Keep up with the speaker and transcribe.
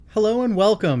Hello and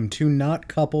welcome to Not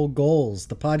Couple Goals,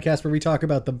 the podcast where we talk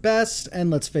about the best and,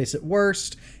 let's face it,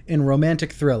 worst in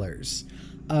romantic thrillers.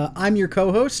 I'm your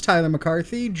co-host, Tyler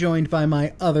McCarthy, joined by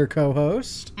my other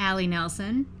co-host, Allie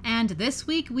Nelson. And this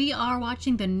week we are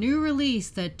watching the new release,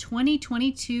 the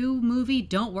 2022 movie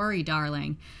Don't Worry,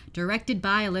 Darling. Directed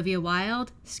by Olivia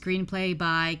Wilde, screenplay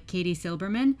by Katie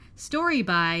Silberman, story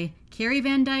by Carrie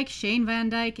Van Dyke, Shane Van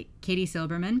Dyke, Katie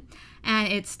Silberman,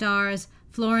 and it stars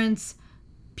Florence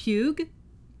Pugh.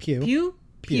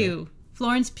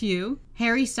 Florence Pugh,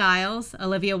 Harry Styles,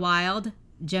 Olivia Wilde,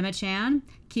 Gemma Chan,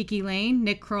 Kiki Lane,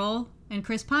 Nick Kroll, and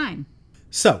Chris Pine.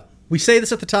 So, we say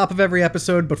this at the top of every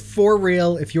episode, but for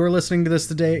real, if you're listening to this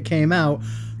the day it came out,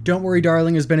 Don't Worry,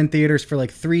 Darling has been in theaters for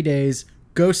like 3 days.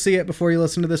 Go see it before you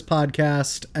listen to this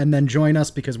podcast, and then join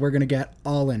us because we're going to get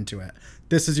all into it.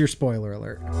 This is your spoiler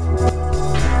alert.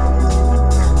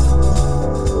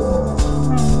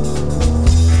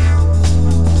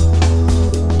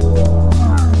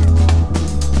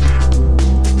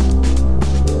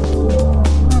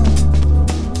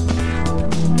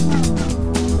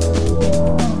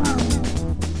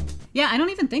 Yeah, I don't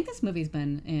even think this movie's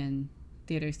been in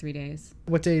theaters 3 days.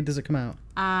 What day does it come out?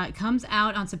 It comes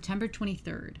out on September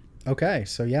 23rd. Okay,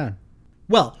 so yeah.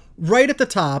 Well, right at the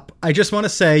top, I just want to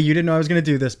say, you didn't know I was going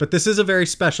to do this, but this is a very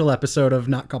special episode of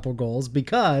Not Couple Goals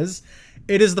because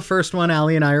it is the first one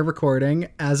Allie and I are recording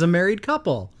as a married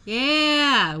couple.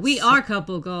 Yeah, we are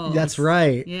couple goals. That's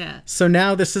right. Yeah. So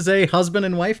now this is a husband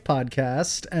and wife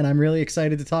podcast, and I'm really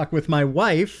excited to talk with my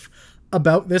wife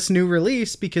about this new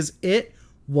release because it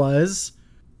was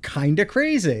kind of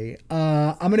crazy.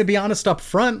 I'm going to be honest up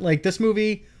front, like this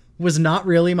movie was not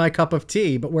really my cup of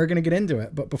tea, but we're going to get into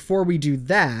it. But before we do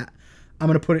that, I'm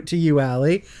going to put it to you,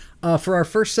 Allie, for our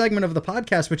first segment of the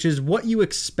podcast, which is what you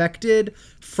expected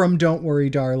from Don't Worry,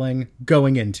 Darling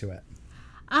going into it.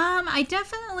 I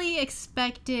definitely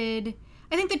expected,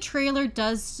 I think the trailer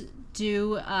does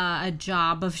do a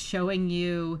job of showing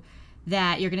you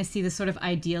that you're going to see this sort of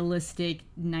idealistic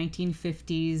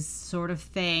 1950s sort of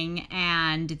thing,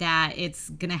 and that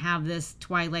it's going to have this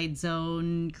Twilight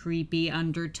Zone creepy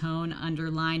undertone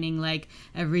underlining like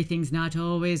everything's not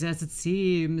always as it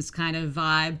seems kind of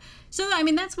vibe. So, I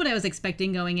mean, that's what I was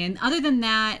expecting going in. Other than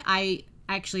that, I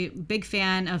actually big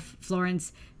fan of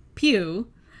Florence Pugh,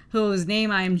 whose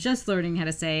name I'm just learning how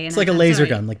to say. And it's like a laser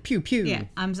gun, like pew pew. Yeah,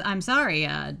 I'm sorry,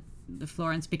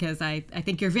 Florence, because I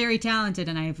think you're very talented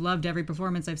and I've loved every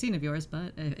performance I've seen of yours,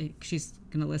 but she's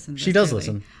gonna listen to this, she does clearly.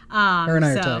 Listen. Her and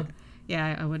I are tight.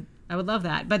 Yeah, I would love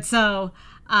that. But so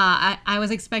I was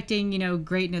expecting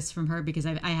greatness from her because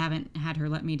I haven't had her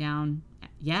let me down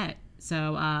yet.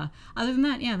 So other than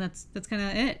that, yeah, that's kind of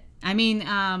it. I mean,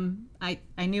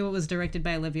 I knew it was directed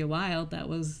by Olivia Wilde. That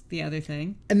was the other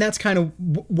thing. And that's kind of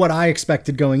what I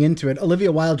expected going into it.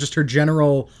 Olivia Wilde, just her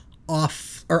general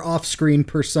off-screen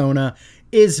persona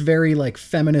is very like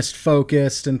feminist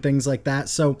focused and things like that.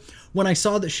 So when I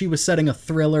saw that she was setting a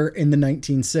thriller in the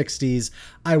 1960s,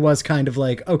 I was kind of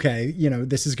like, okay,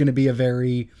 this is going to be a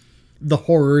very the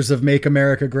horrors of Make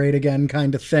America Great Again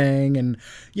kind of thing. And,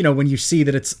 when you see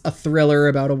that it's a thriller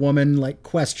about a woman like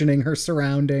questioning her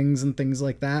surroundings and things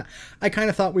like that, I kind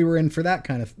of thought we were in for that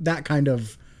kind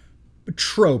of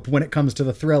trope when it comes to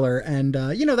the thriller. And,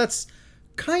 that's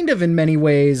kind of in many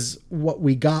ways what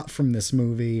we got from this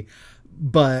movie,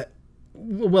 but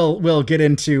we'll get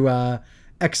into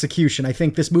execution. I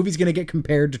think this movie's going to get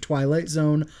compared to Twilight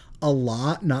Zone a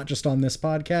lot, not just on this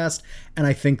podcast, and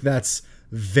I think that's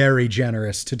very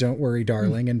generous to Don't Worry,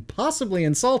 Darling, and possibly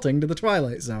insulting to the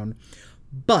Twilight Zone.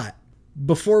 But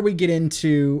before we get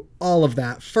into all of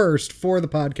that, first, for the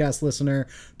podcast listener,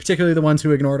 particularly the ones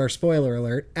who ignored our spoiler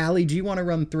alert, Allie, do you want to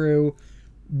run through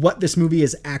what this movie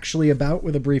is actually about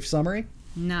with a brief summary?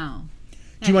 No.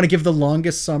 Do you want to give the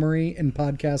longest summary in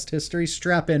podcast history?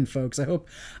 Strap in, folks. I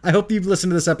hope you've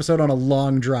listened to this episode on a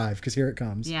long drive, because here it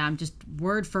comes. Yeah, I'm just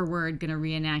word for word going to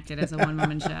reenact it as a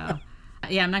one-woman show.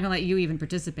 Yeah, I'm not going to let you even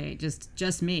participate.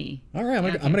 Just me. All right, I'm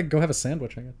going to go have a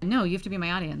sandwich, I guess. No, you have to be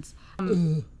my audience.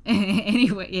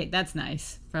 Anyway, yeah, that's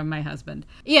nice from my husband.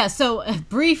 Yeah, so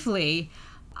briefly,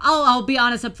 I'll be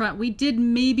honest up front. We did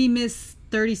maybe miss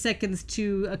 30 seconds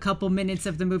to a couple minutes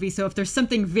of the movie. So if there's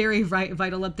something very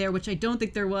vital up there, which I don't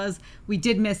think there was, we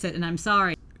did miss it, and I'm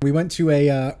sorry. We went to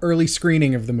a early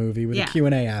screening of the movie with a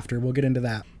Q&A after. We'll get into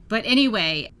that. But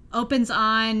anyway, opens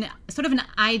on sort of an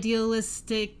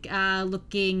idealistic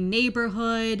looking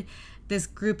neighborhood. this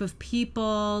group of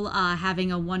people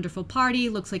having a wonderful party.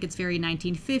 Looks like it's very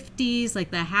 1950s,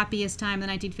 like the happiest time in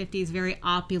the 1950s, very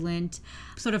opulent,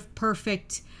 sort of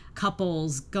perfect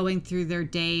couples going through their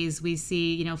days. We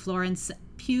see, you know, Florence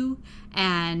Pugh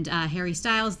and Harry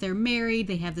Styles. They're married.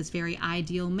 They have this very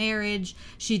ideal marriage.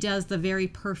 She does the very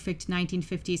perfect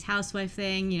 1950s housewife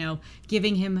thing, you know,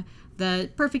 giving him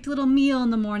the perfect little meal in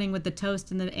the morning with the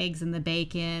toast and the eggs and the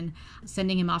bacon,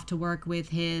 sending him off to work with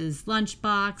his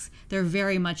lunchbox. They're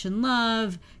very much in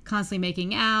love, constantly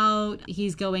making out.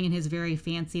 He's going in his very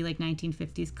fancy, like,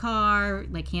 1950s car,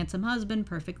 like, handsome husband,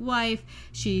 perfect wife.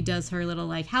 She does her little,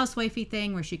 like, housewifey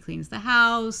thing where she cleans the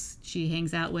house. She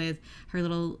hangs out with her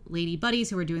little lady buddies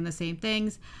who are doing the same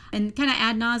things. And kind of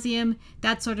ad nauseum,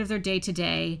 that's sort of their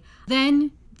day-to-day.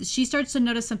 Then she starts to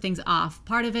notice something's off.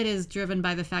 Part of it is driven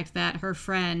by the fact that her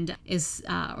friend is,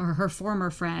 or her former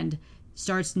friend,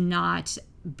 starts not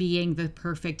being the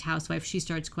perfect housewife. She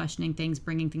starts questioning things,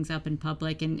 bringing things up in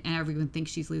public, and everyone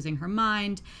thinks she's losing her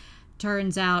mind.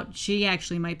 Turns out she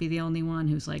actually might be the only one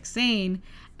who's, like, sane,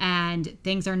 and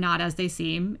things are not as they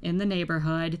seem in the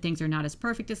neighborhood. Things are not as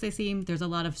perfect as they seem. There's a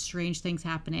lot of strange things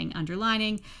happening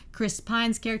underlining. Chris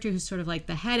Pine's character, who's sort of like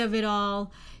the head of it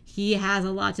all, he has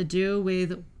a lot to do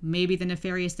with maybe the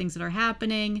nefarious things that are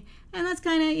happening. And that's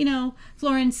kind of, you know,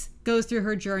 Florence goes through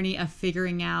her journey of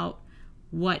figuring out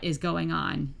what is going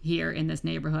on here in this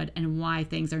neighborhood and why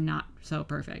things are not so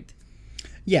perfect.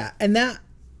 Yeah, and that,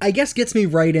 I guess, gets me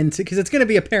right into, because it's going to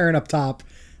be apparent up top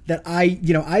that I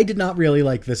did not really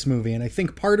like this movie. And I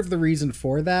think part of the reason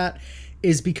for that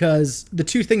is because the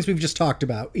two things we've just talked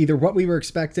about, either what we were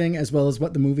expecting as well as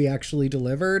what the movie actually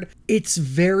delivered, it's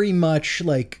very much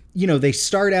like, you know, they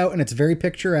start out and it's very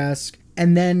picturesque,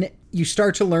 and then you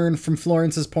start to learn from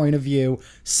Florence's point of view,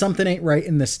 something ain't right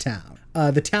in this town.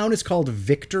 The town is called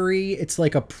Victory. It's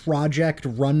like a project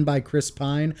run by Chris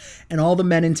Pine, and all the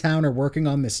men in town are working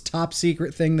on this top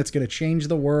secret thing that's going to change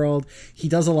the world. He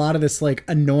does a lot of this, like,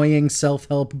 annoying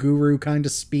self-help guru kind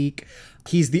of speak.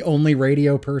 He's the only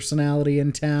radio personality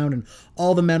in town, and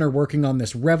all the men are working on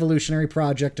this revolutionary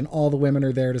project, and all the women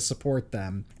are there to support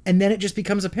them. And then it just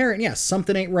becomes apparent, yes,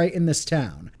 something ain't right in this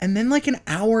town. And then, like, an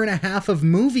hour and a half of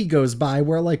movie goes by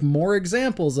where, like, more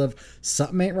examples of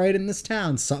something ain't right in this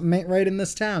town, something ain't right in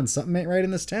this town, something ain't right in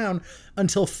this town,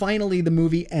 until finally the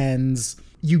movie ends.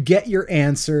 You get your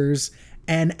answers,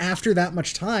 and after that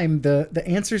much time, the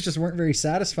answers just weren't very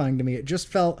satisfying to me. It just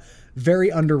felt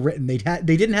very underwritten. They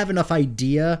didn't have enough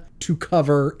idea to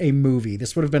cover a movie.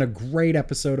 This would have been a great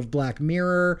episode of Black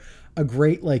Mirror, a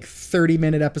great, like,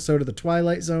 30-minute episode of The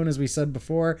Twilight Zone, as we said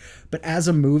before. But as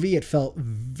a movie, it felt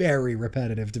very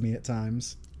repetitive to me at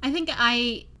times. I think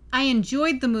I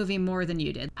enjoyed the movie more than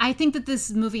you did. I think that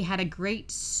this movie had a great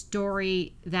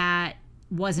story that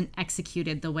wasn't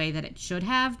executed the way that it should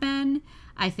have been.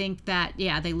 I think that,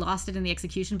 yeah, they lost it in the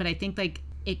execution, but I think, like,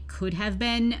 it could have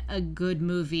been a good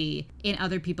movie in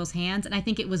other people's hands. And I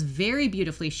think it was very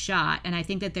beautifully shot. And I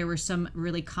think that there were some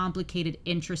really complicated,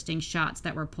 interesting shots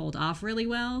that were pulled off really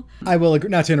well. I will agree,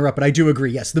 not to interrupt, but I do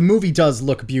agree. Yes, the movie does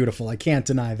look beautiful. I can't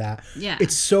deny that. Yeah.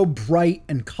 It's so bright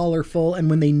and colorful. And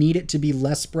when they need it to be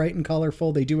less bright and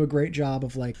colorful, they do a great job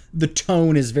of, like, the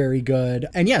tone is very good.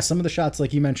 And yeah, some of the shots,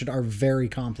 like you mentioned, are very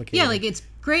complicated. Yeah, like, it's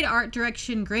great art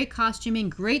direction, great costuming,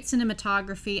 great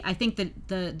cinematography. I think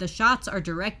that the shots are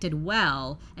directed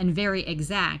well and very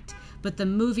exact, but the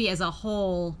movie as a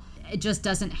whole, it just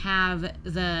doesn't have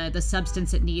the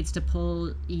substance it needs to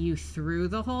pull you through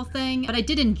the whole thing. But I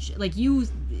did like you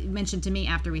mentioned to me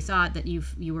after we saw it that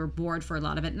you were bored for a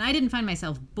lot of it, and I didn't find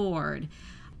myself bored.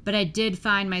 But I did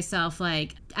find myself,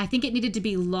 like, I think it needed to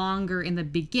be longer in the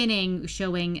beginning,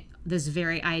 showing this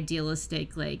very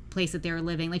idealistic, like, place that they were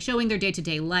living, like, showing their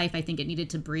day-to-day life. I think it needed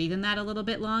to breathe in that a little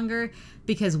bit longer,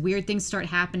 because weird things start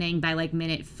happening by, like,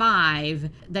 minute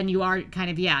 5. Then you are kind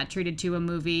of, yeah, treated to a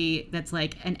movie that's,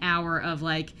 like, an hour of,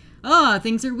 like, oh,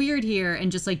 things are weird here,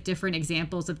 and just, like, different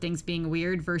examples of things being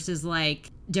weird versus, like,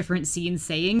 different scenes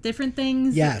saying different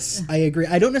things. Yes, I agree.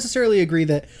 I don't necessarily agree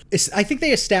that I think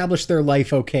they established their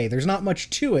life okay. There's not much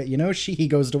to it, you know. He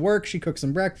goes to work, she cooks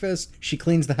him breakfast, she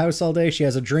cleans the house all day, she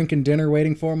has a drink and dinner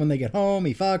waiting for him when they get home,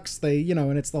 he fucks,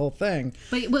 and it's the whole thing.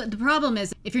 But the problem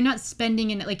is, if you're not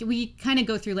spending in, like, we kind of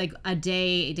go through, like, a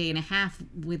day and a half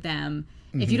with them.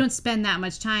 Mm-hmm. If you don't spend that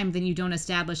much time, then you don't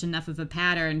establish enough of a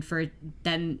pattern for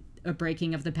then a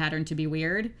breaking of the pattern to be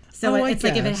weird. So it's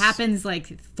like, if it happens,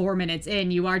 like, 4 minutes in,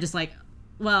 you are just like,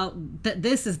 well,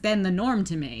 this has been the norm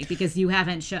to me because you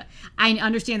haven't I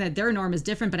understand that their norm is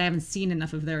different, but I haven't seen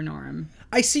enough of their norm.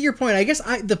 I see your point. I guess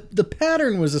the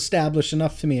pattern was established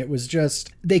enough to me. It was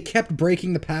just they kept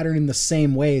breaking the pattern in the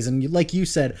same ways, and like you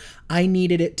said, I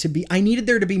needed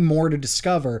there to be more to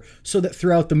discover so that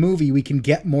throughout the movie we can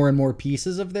get more and more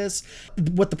pieces of this.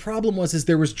 What the problem was is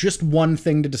there was just one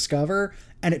thing to discover,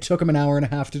 and it took them an hour and a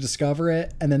half to discover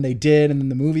it, and then they did, and then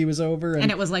the movie was over. And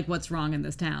it was like, what's wrong in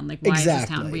this town? Like, why is this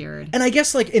town weird? And I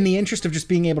guess, like, in the interest of just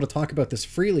being able to talk about this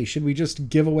freely, should we just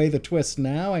give away the twist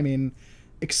now? I mean,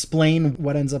 explain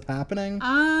what ends up happening?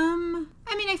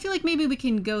 I mean, I feel like maybe we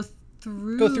can go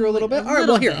through a little bit. All right,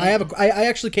 well, here, I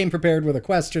actually came prepared with a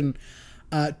question,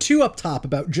 two up top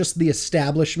about just the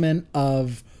establishment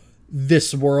of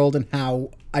this world and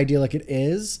how idyllic it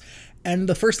is. And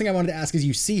the first thing I wanted to ask is,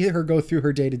 you see her go through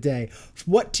her day to day.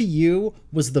 What to you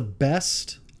was the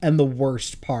best and the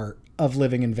worst part of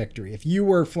living in Victory? If you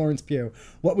were Florence Pugh,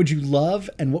 what would you love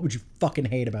and what would you fucking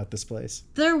hate about this place?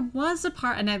 There was a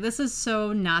part, and this is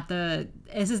not the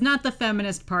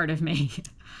feminist part of me.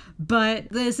 But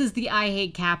this is the I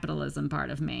hate capitalism part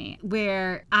of me,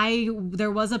 where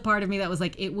there was a part of me that was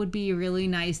like, it would be really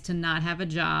nice to not have a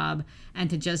job and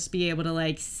to just be able to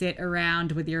like sit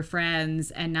around with your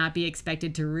friends and not be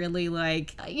expected to really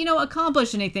like,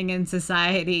 accomplish anything in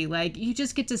society. Like, you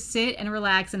just get to sit and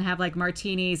relax and have like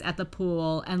martinis at the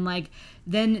pool. And like,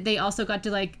 then they also got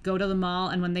to like go to the mall.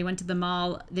 And when they went to the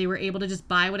mall, they were able to just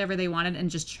buy whatever they wanted and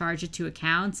just charge it to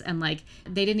accounts. And like,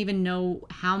 they didn't even know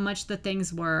how much the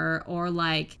things were or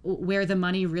like where the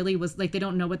money really was. Like, they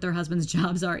don't know what their husbands'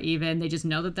 jobs are even. They just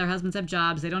know that their husbands have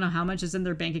jobs. They don't know how much is in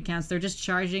their bank accounts. They're just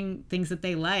charging things that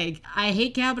they like. I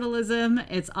hate capitalism.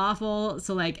 It's awful.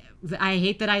 So like, I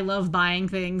hate that I love buying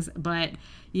things, but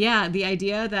yeah, the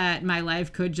idea that my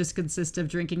life could just consist of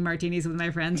drinking martinis with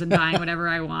my friends and buying whatever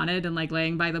I wanted and like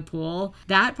laying by the pool,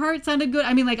 that part sounded good.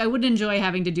 I mean, like, I wouldn't enjoy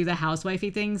having to do the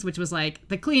housewifey things, which was like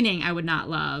the cleaning I would not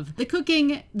love. The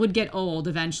cooking would get old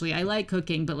eventually. I like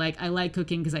cooking, but like, I like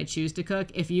cooking because I choose to cook.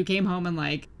 If you came home and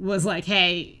like was like,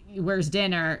 hey, where's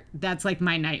dinner? That's like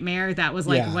my nightmare. That was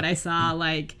like what I saw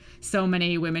like so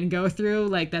many women go through.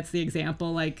 Like, that's the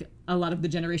example like a lot of the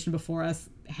generation before us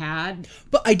had.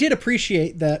 But I did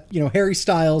appreciate that, Harry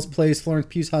Styles plays Florence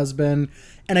Pugh's husband,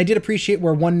 and I did appreciate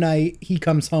where one night he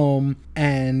comes home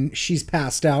and she's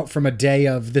passed out from a day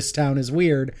of this town is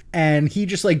weird, and he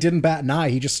just like didn't bat an eye.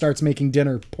 He just starts making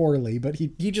dinner poorly, but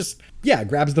he just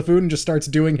grabs the food and just starts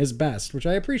doing his best, which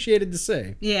I appreciated to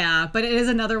see. Yeah, but it is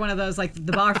another one of those like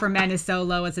the bar for men is so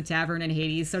low it's a tavern in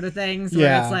Hades sort of things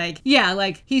where it's like,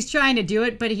 like he's trying to do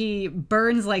it, but he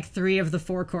burns like 3 of the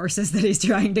 4 courses that he's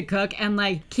trying to cook and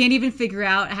like can't even figure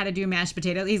out how to do mashed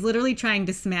potatoes. He's literally trying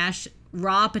to smash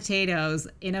raw potatoes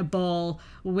in a bowl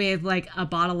with like a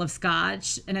bottle of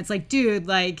scotch, and it's like, dude,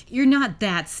 like, you're not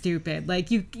that stupid. Like,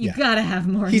 you gotta have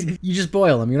more. You just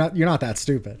boil them. You're not that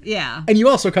stupid. Yeah. And you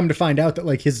also come to find out that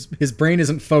like his brain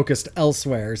isn't focused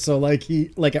elsewhere, so like he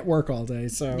like at work all day.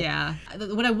 So yeah,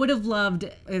 what I would have loved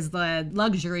is the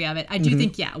luxury of it. I do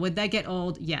think would that get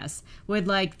old? Yes. Would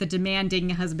like the demanding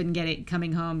husband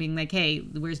coming home being like, hey,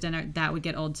 where's dinner? That would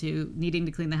get old too. Needing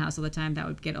to clean the house all the time, that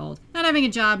would get old. Not having a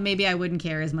job, maybe I wouldn't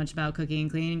care as much about cooking and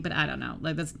cleaning, but I don't know.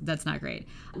 Like, that's not great.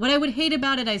 What I would hate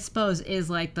about it, I suppose, is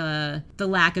like the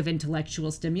lack of intellectual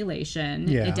stimulation.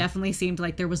 Yeah. It definitely seemed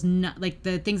like there was not like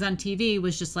the things on TV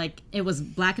was just like it was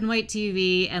black and white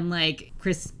TV and like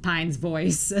Chris Pine's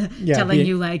voice telling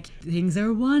you like things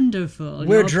are wonderful.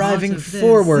 We're driving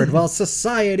forward while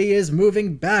society is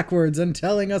moving backwards and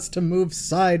telling us to move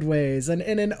sideways and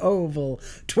in an oval,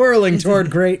 twirling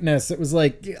toward greatness. It was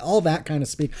like all that kind of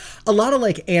speak. A lot of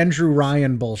like Andrew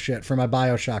Ryan bullshit for my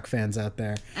BioShock fans out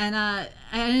there. And I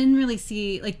didn't really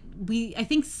see like I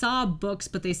think saw books,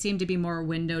 but they seemed to be more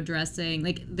window dressing.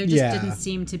 Like there just didn't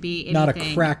seem to be anything. Not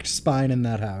a cracked spine in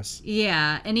that house.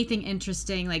 Yeah, anything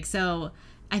interesting. Like, so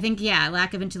I think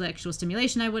lack of intellectual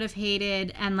stimulation I would have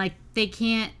hated, and like they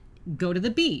can't go to the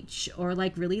beach or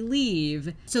like really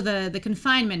leave. So the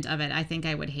confinement of it I think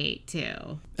I would hate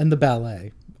too. And the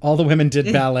ballet. All the women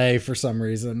did ballet for some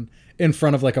reason in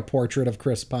front of like a portrait of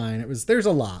Chris Pine. There's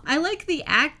a lot. I like the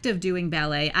act of doing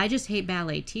ballet. I just hate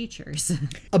ballet teachers.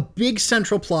 A big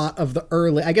central plot of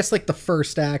the I guess like the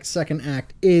first act, second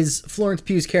act, is Florence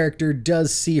Pugh's character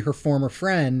does see her former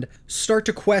friend start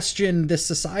to question this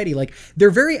society. Like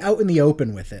they're very out in the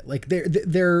open with it. Like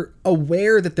they're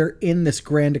aware that they're in this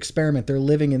grand experiment. They're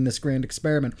living in this grand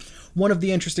experiment. One of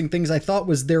the interesting things I thought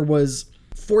was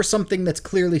for something that's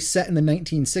clearly set in the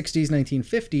 1960s,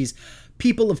 1950s,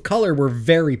 people of color were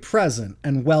very present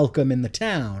and welcome in the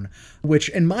town, which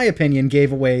in my opinion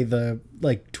gave away the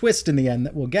like twist in the end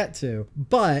that we'll get to.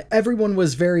 But everyone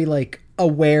was very like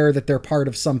aware that they're part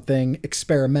of something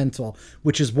experimental,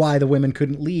 which is why the women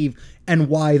couldn't leave and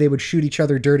why they would shoot each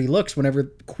other dirty looks whenever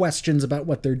questions about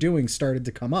what they're doing started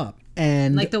to come up.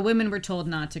 And like the women were told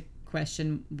not to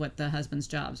question what the husband's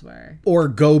jobs were or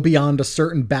go beyond a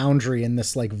certain boundary in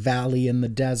this like valley in the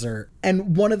desert.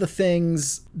 And one of the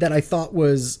things that I thought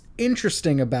was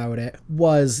interesting about it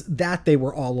was that they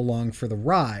were all along for the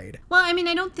ride. Well, I mean,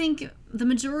 I don't think the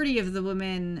majority of the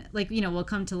women, like, you know, will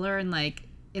come to learn, like,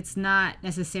 it's not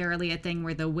necessarily a thing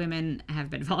where the women have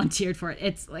been volunteered for it.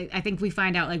 It's like, I think we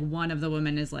find out like one of the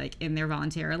women is like in there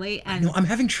voluntarily. And I'm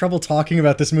having trouble talking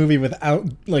about this movie without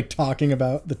like talking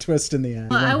about the twist in the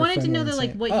end. Well, I wanted to know that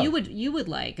like what you would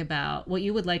like about what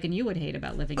you would like and you would hate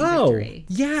about Living in Victory.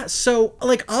 Yeah, so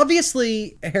like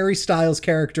obviously Harry Styles'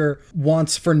 character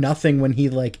wants for nothing when he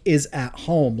like is at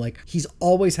home. Like he's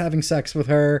always having sex with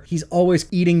her. He's always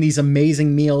eating these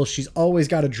amazing meals. She's always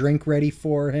got a drink ready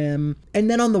for him. And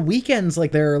then on the weekends,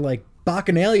 like they're like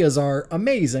bacchanalias are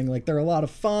amazing. Like they're a lot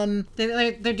of fun.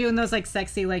 They're doing those like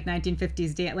sexy like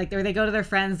 1950s dance. Like they go to their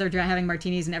friends, they're having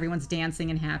martinis and everyone's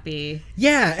dancing and happy.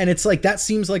 Yeah, and it's like that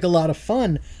seems like a lot of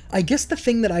fun. I guess the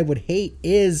thing that I would hate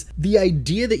is the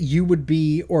idea that you would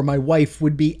be, or my wife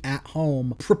would be at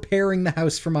home preparing the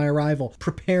house for my arrival,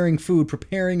 preparing food,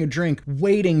 preparing a drink,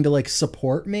 waiting to like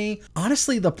support me.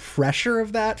 Honestly, the pressure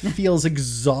of that feels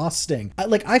exhausting.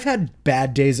 Like I've had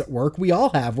bad days at work. We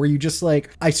all have, where you just like,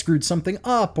 I screwed something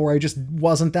up or I just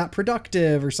wasn't that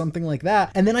productive or something like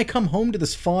that. And then I come home to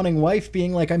this fawning wife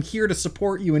being like, I'm here to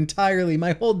support you entirely.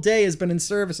 My whole day has been in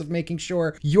service of making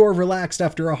sure you're relaxed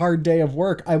after a hard day of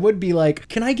work. I would be like,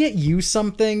 can I get you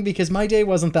something? Because my day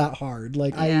wasn't that hard.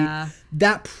 Like yeah.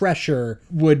 That pressure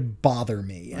would bother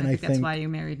me. And I think that's why you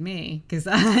married me. Because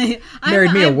I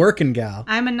married me a working gal.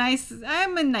 I'm a nice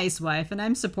wife and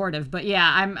I'm supportive. But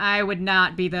yeah, I would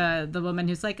not be the woman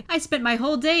who's like, I spent my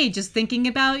whole day just thinking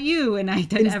about you and I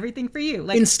did everything for you.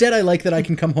 Like instead, I like that I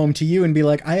can come home to you and be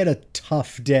like, I had a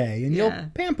tough day and Yeah. you'll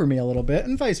pamper me a little bit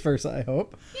and vice versa, I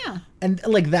hope. Yeah. And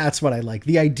like that's what I like.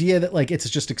 The idea that like it's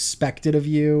just expected of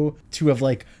you to have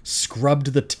like scrubbed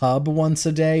the tub once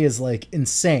a day is like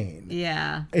insane.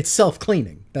 Yeah. It's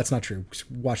self-cleaning. That's not true.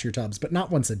 Wash your tubs, but not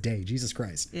once a day. Jesus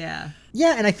Christ. Yeah.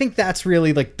 Yeah, and I think that's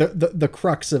really like the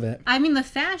crux of it. I mean, the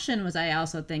fashion was, I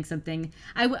also think, something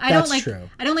I That's don't like. true.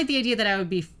 I don't like the idea that I would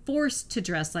be forced to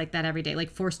dress like that every day,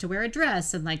 like forced to wear a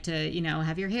dress and like to, you know,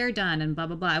 have your hair done and blah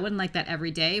blah blah. I wouldn't like that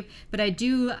every day, but I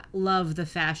do love the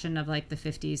fashion of like the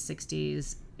 50s,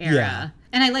 60s era. Yeah.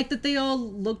 And I like that they all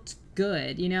looked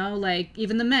good, you know, like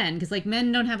even the men, because like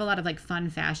men don't have a lot of like fun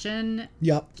fashion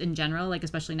Yep. in general, like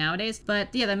especially nowadays. But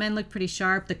yeah, the men looked pretty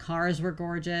sharp. The cars were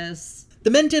gorgeous. The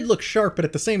men did look sharp, but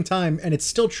at the same time, and it's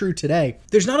still true today,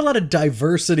 there's not a lot of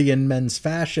diversity in men's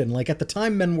fashion. Like at the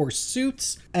time, men wore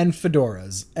suits and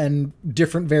fedoras and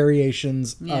different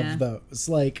variations Yeah. of those.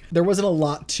 Like there wasn't a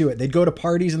lot to it. They'd go to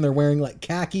parties and they're wearing like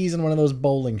khakis and one of those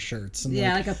bowling shirts. And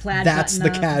Yeah, like a plaid that's the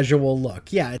button-up. casual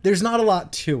look. Yeah, there's not a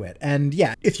lot to it. And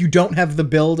yeah, if you don't have the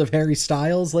build of Harry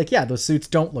Styles, like yeah, those suits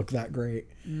don't look that great.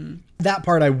 That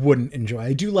part I wouldn't enjoy.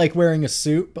 I do like wearing a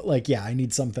suit, but like, yeah, I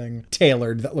need something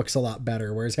tailored that looks a lot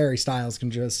better. Whereas Harry Styles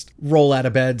can just roll out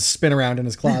of bed, spin around in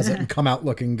his closet, and come out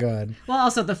looking good. Well,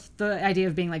 also the idea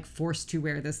of being like forced to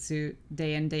wear this suit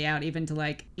day in, day out, even to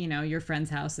like, you know, your friends'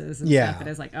 houses and Yeah. stuff. It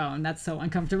is like, oh, and that's so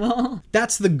uncomfortable.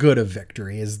 That's the good of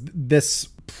Victory, is this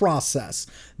process.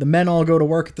 The men all go to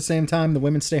work at the same time, the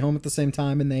women stay home at the same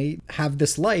time, and they have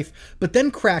this life. But then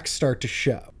cracks start to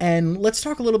show. And let's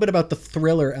talk a little bit about the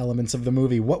thriller elements of the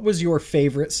movie. What was your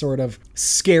favorite sort of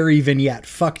scary vignette,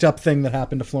 fucked up thing that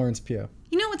happened to Florence Pugh?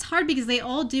 You know, it's hard because they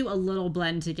all do a little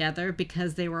blend together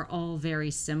because they were all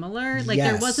very similar. Like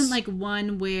there Yes. wasn't like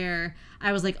one where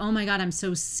I was like, oh my God, I'm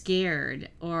so scared,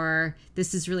 or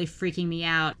this is really freaking me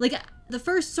out. Like the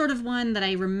first sort of one that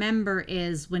I remember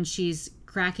is when she's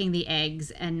cracking the eggs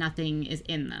and nothing is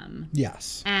in them.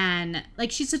 Yes. And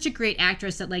like she's such a great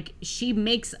actress that like she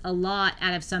makes a lot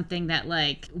out of something that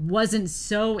like wasn't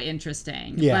so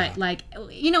interesting. Yeah. But like,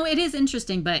 you know, it is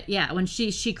interesting, but yeah, when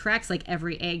she cracks like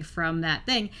every egg from that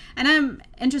thing, and I'm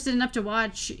interested enough to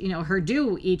watch, you know, her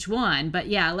do each one, but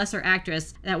yeah, lesser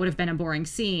actress, that would have been a boring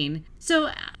scene.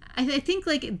 So I think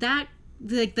like that,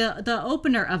 like the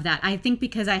opener of that, I think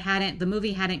because the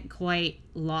movie hadn't quite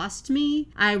lost me.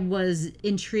 I was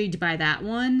intrigued by that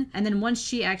one. And then once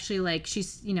she actually like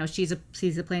she's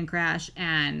sees a plane crash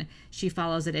and she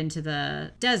follows it into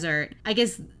the desert, I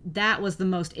guess that was the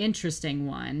most interesting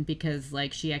one, because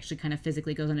like she actually kind of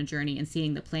physically goes on a journey, and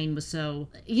seeing the plane was so,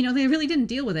 they really didn't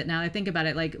deal with it. Now I think about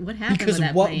it, like what happened with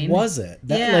that plane? Because what was it?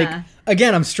 Like,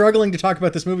 again, I'm struggling to talk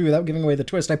about this movie without giving away the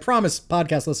twist. I promise,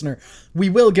 podcast listener, we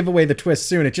will give away the twist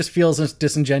soon. It just feels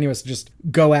disingenuous to just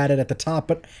go at it at the top.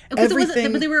 But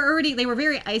everything... But they were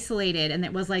very isolated, and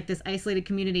it was like this isolated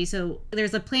community. So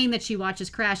there's a plane that she watches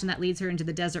crash, and that leads her into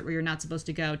the desert where you're not supposed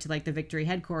to go, to like the Victory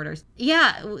headquarters.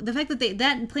 Yeah, the fact that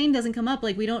that plane doesn't come up,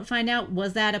 like we don't find out,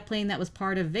 was that a plane that was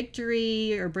part of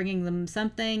Victory or bringing them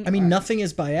something? I mean, nothing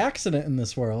is by accident in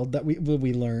this world that we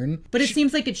learn. But it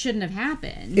seems like it shouldn't have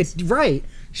happened. It's right.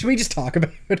 Should we just talk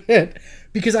about it?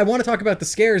 Because I want to talk about the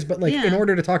scares, but in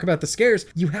order to talk about the scares,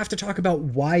 you have to talk about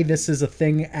why this is a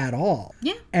thing at all.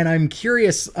 Yeah. And I'm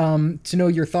curious to know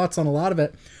your thoughts on a lot of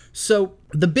it. So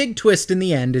the big twist in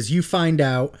the end is you find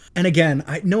out, and again,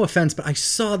 no offense, but I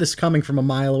saw this coming from a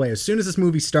mile away. As soon as this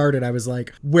movie started, I was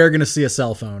like, we're going to see a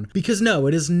cell phone. Because no,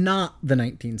 it is not the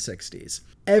 1960s.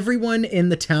 Everyone in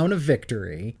the town of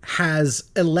Victory has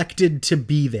elected to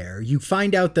be there. You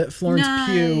find out that Florence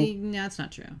Pugh... No, that's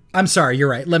not true. I'm sorry, you're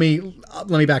right. Let me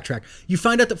backtrack. You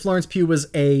find out that Florence Pugh was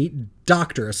a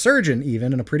doctor, a surgeon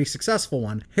even, and a pretty successful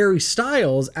one. Harry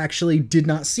Styles actually did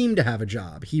not seem to have a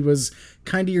job. He was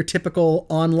kind of your typical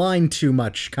online too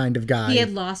much kind of guy. He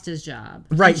had lost his job.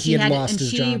 Right, he had lost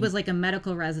his job. And she was like a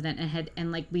medical resident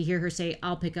and like we hear her say,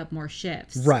 I'll pick up more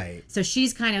shifts. Right. So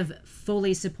she's kind of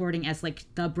fully supporting as like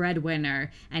the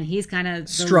breadwinner, and he's kind of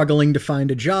struggling to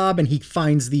find a job, and he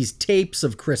finds these tapes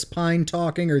of Chris Pine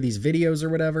talking, or these videos or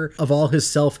whatever, of all his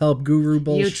self-help guru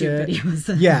bullshit. YouTube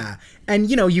videos. Yeah. And,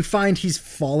 you find he's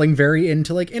falling very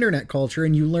into, like, internet culture,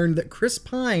 and you learn that Chris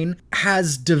Pine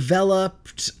has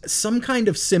developed some kind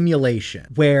of simulation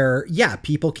where,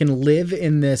 people can live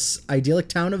in this idyllic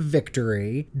town of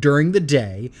Victory during the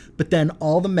day, but then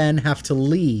all the men have to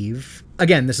leave.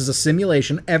 Again, this is a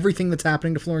simulation. Everything that's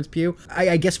happening to Florence Pugh,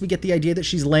 I guess we get the idea that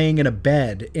she's laying in a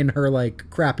bed in her, like,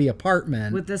 crappy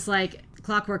apartment. With this, like...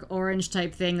 Clockwork Orange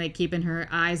type thing, like keeping her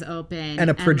eyes open,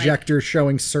 and a projector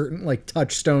showing certain like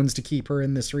touchstones to keep her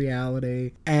in this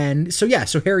reality. And so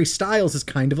Harry Styles is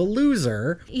kind of a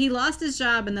loser. He lost his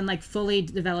job and then like fully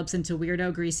develops into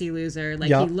weirdo greasy loser. Like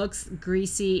he looks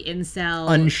greasy, incel,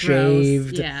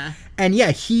 unshaved. Gross. Yeah. And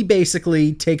he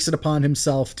basically takes it upon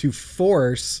himself to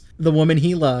force the woman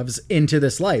he loves into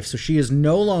this life. So she is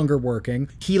no longer working.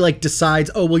 He like decides,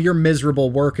 oh, well, you're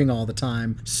miserable working all the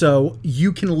time, so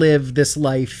you can live this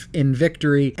life in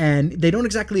Victory. And they don't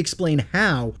exactly explain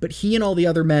how, but he and all the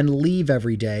other men leave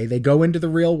every day. They go into the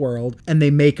real world and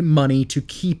they make money to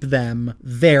keep them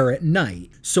there at night.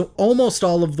 So almost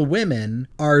all of the women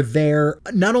are there,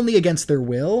 not only against their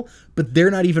will, but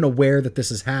they're not even aware that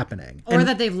this is happening. Or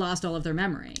that they've lost all of their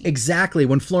memory. Exactly.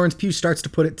 When Florence Pugh starts to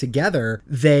put it together,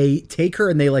 they take her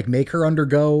and they like make her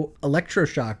undergo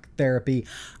electroshock therapy.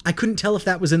 I couldn't tell if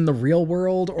that was in the real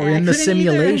world or in the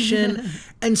simulation.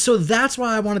 And so that's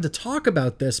why I wanted to talk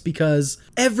about this, because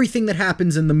everything that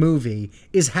happens in the movie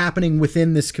is happening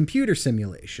within this computer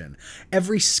simulation.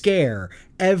 Every scare,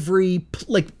 every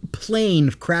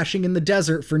plane crashing in the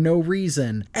desert for no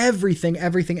reason, everything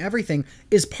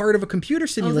is part of a computer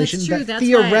simulation that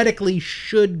theoretically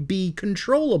should be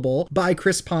controllable by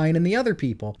Chris Pine and the other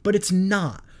people, but it's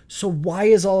not. So why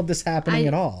is all of this happening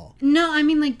at all? No, I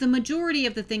mean, like, the majority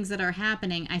of the things that are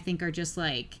happening, I think, are just,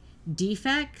 like,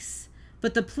 defects.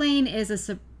 But the plane is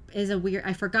a weird...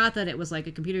 I forgot that it was, like,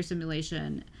 a computer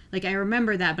simulation. Like, I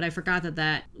remember that, but I forgot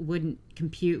that wouldn't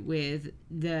compute with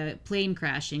the plane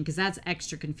crashing, because that's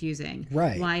extra confusing.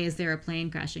 Right. Why is there a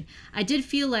plane crashing? I did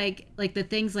feel like the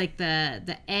things like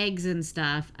the eggs and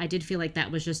stuff, I did feel like that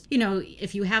was just,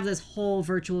 if you have this whole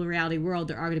virtual reality world,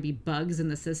 there are going to be bugs in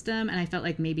the system, and I felt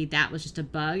like maybe that was just a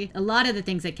bug. A lot of the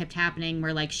things that kept happening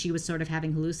were like she was sort of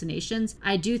having hallucinations.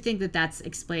 I do think that that's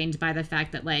explained by the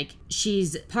fact that like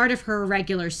she's part of her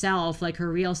regular self, like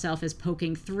her real self is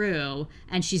poking through,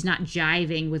 and she's not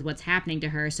jiving with what's happening to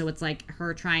her, so it's like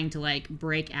her trying to like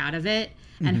break out of it,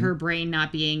 and her brain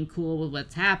not being cool with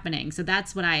what's happening. So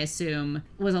that's what I assume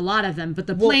was a lot of them. But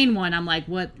the plane one, I'm like,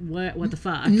 what the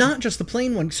fuck? Not just the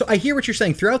plane one. So I hear what you're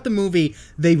saying. Throughout the movie,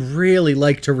 they really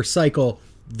like to recycle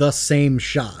the same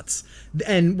shots.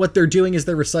 And what they're doing is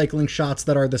they're recycling shots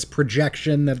that are this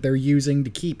projection that they're using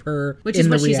to keep her Which is in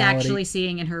the what she's reality. Actually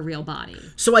seeing in her real body.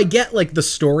 So I get like the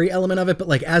story element of it, but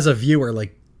like as a viewer,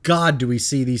 like God, do we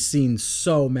see these scenes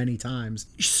so many times.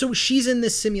 So she's in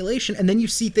this simulation, and then you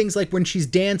see things like when she's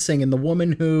dancing and the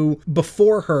woman who,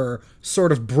 before her,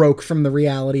 sort of broke from the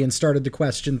reality and started to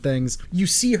question things. You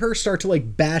see her start to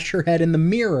like bash her head in the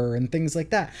mirror and things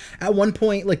like that. At one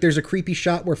point, like there's a creepy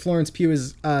shot where Florence Pugh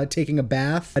is taking a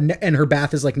bath, and her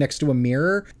bath is like next to a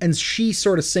mirror, and she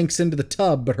sort of sinks into the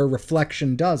tub, but her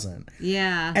reflection doesn't.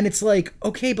 Yeah. And it's like,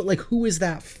 okay, but like who is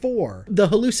that for? The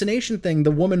hallucination thing,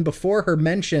 the woman before her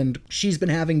mentioned she's been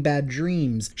having bad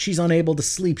dreams. She's unable to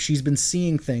sleep. She's been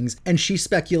seeing things. And she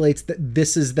speculates that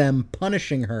this is them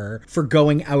punishing her for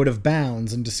going out of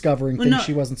bounds and discovering things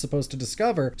she wasn't supposed to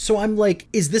discover. So I'm like,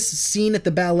 is this scene at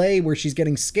the ballet where she's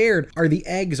getting scared? Are the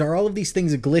eggs, are all of these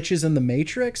things glitches in the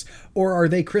Matrix? Or are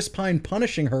they Chris Pine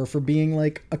punishing her for being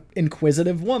like an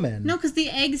inquisitive woman? No, because the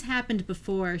eggs happened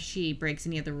before she breaks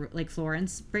any of the, like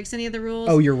Florence breaks any of the rules.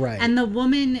 Oh, you're right. And the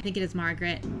woman, I think it is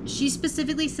Margaret, she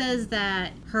specifically says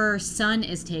that her son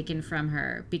is taken from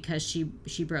her because she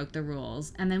broke the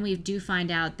rules. And then we do find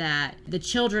out that the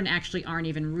children actually aren't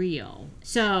even real.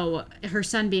 So her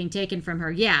son being taken from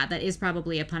her, yeah, that is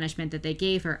probably a punishment that they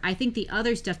gave her. I think the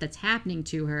other stuff that's happening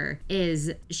to her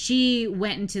is she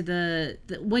went into the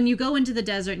when you go into the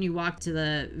desert and you walk to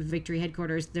the Victory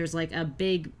headquarters, there's like a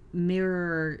big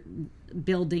mirror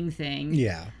building thing.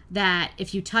 Yeah. That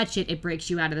if you touch it, it breaks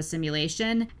you out of the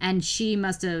simulation. And she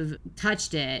must have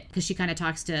touched it because she kind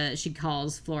of she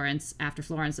calls Florence after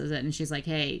Florence does it, and she's like,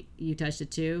 hey, you touched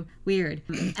it too? Weird.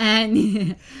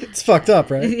 And it's fucked up,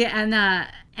 right? Yeah,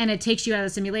 and it takes you out of the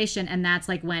simulation, and that's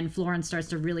like when Florence starts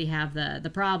to really have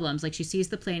the problems. Like she sees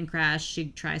the plane crash, she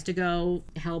tries to go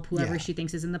help whoever she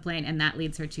thinks is in the plane, and that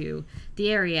leads her to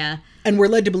the area. And we're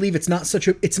led to believe it's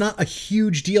not a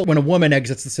huge deal when a woman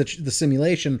exits the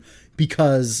simulation,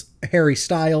 because Harry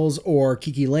Styles or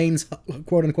Kiki Lane's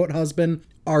quote unquote husband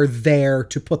are there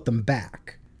to put them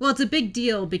back. Well, it's a big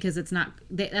deal because it's not.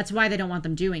 That's why they don't want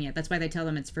them doing it. That's why they tell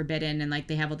them it's forbidden, and like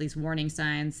they have all these warning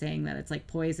signs saying that it's like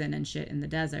poison and shit in the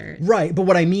desert. Right, but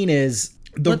what I mean is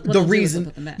the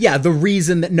reason, the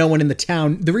reason that no one in the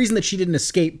town, the reason that she didn't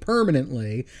escape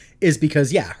permanently is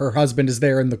because, her husband is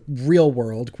there in the real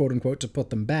world, quote unquote, to put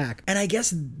them back. And I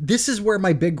guess this is where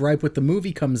my big gripe with the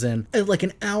movie comes in. Like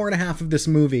an hour and a half of this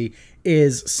movie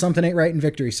is something ain't right in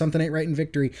Victory, something ain't right in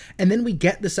Victory. And then we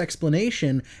get this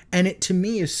explanation, and it to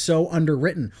me is so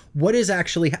underwritten. What is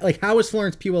actually, like, how is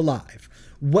Florence Pugh alive?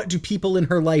 What do people in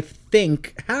her life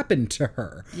think happened to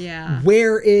her? Yeah.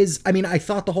 I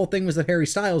thought the whole thing was that Harry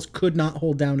Styles could not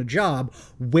hold down a job.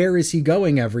 Where is he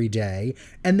going every day?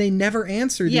 And they never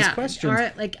answer these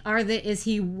questions. Is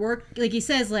he work? Like he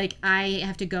says, like, I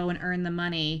have to go and earn the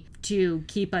money to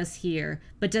keep us here.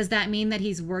 But does that mean that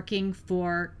he's working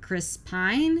for Chris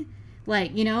Pine?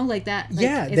 Like, like that? Like,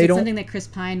 yeah. Is it something that Chris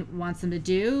Pine wants them to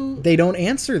do? They don't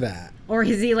answer that. Or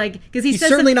is he like, because he's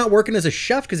certainly not working as a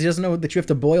chef because he doesn't know that you have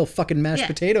to boil fucking mashed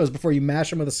potatoes before you mash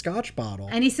them with a scotch bottle.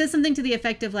 And he says something to the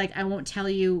effect of like, I won't tell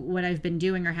you what I've been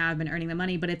doing or how I've been earning the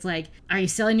money, but it's like, are you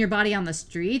selling your body on the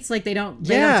streets? Like they don't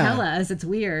tell us. It's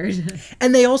weird.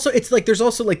 And they also, it's like, there's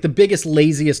also like the biggest,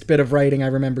 laziest bit of writing I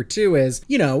remember too is,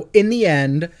 in the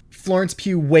end, Florence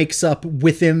Pugh wakes up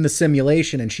within the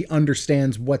simulation and she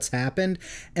understands what's happened,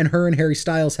 and her and Harry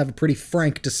Styles have a pretty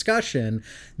frank discussion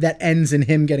that ends in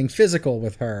him getting physical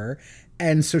with her,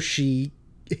 and so she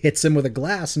hits him with a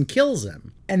glass and kills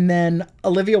him. And then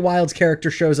Olivia Wilde's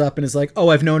character shows up and is like, oh,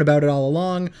 I've known about it all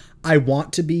along. I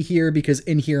want to be here because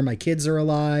in here my kids are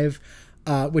alive.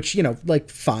 Which,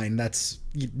 fine, that's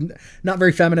not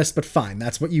very feminist, but fine,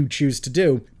 that's what you choose to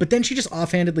do. But then she just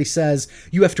offhandedly says,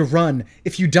 you have to run.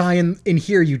 If you die in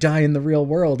here, you die in the real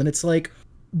world. And it's like,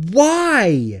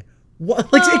 why?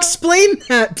 What? Like, explain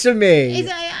that to me.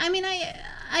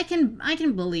 I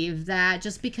can believe that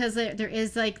just because there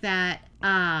is like that,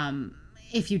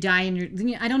 if you die in your,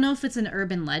 I don't know if it's an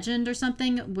urban legend or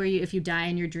something where if you die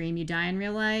in your dream, you die in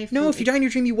real life. No, if you die in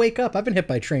your dream, you wake up. I've been hit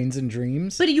by trains in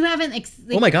dreams. But you haven't.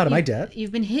 Oh my God, am I dead?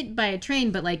 You've been hit by a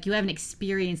train, but like you haven't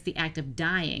experienced the act of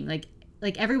dying. Like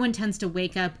everyone tends to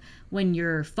wake up when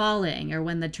you're falling or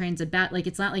when the train's about. Like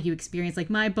it's not like you experience like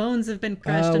my bones have been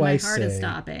crushed and my heart is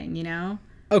stopping.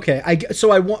 Okay,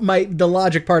 the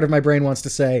logic part of my brain wants to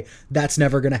say that's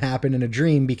never going to happen in a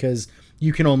dream because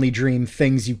you can only dream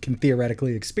things you can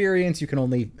theoretically experience. You can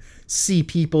only see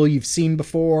people you've seen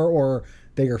before, or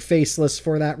they are faceless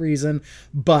for that reason.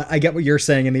 But I get what you're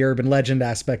saying in the urban legend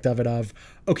aspect of it of,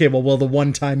 okay, well, the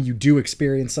one time you do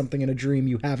experience something in a dream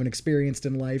you haven't experienced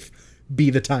in life be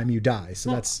the time you die.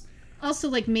 So that's... Also,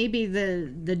 like, maybe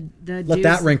the let dudes,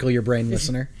 that wrinkle your brain,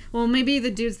 listener. Well, maybe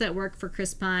the dudes that work for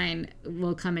Chris Pine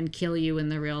will come and kill you in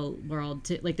the real world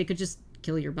too. Like, they could just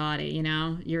kill your body, you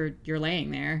know? You're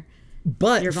laying there.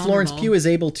 But You're Florence vulnerable. Pugh is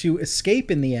able to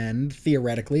escape in the end,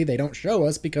 theoretically. They don't show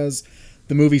us because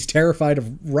the movie's terrified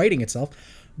of writing itself.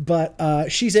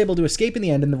 But she's able to escape in the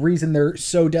end, and the reason they're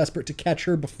so desperate to catch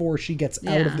her before she gets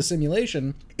out of the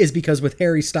simulation is because with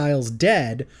Harry Styles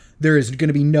dead, there is going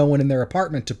to be no one in their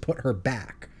apartment to put her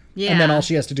back. Yeah. And then all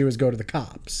she has to do is go to the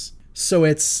cops. So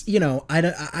it's, you know, I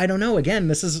don't know.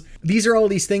 Again, these are all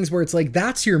these things where it's like,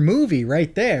 that's your movie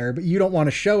right there, but you don't want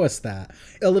to show us that.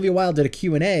 Olivia Wilde did a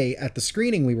Q&A at the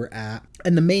screening we were at,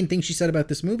 and the main thing she said about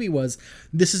this movie was,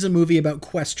 this is a movie about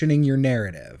questioning your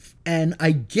narrative. And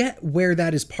I get where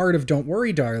that is part of Don't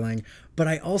Worry, Darling, but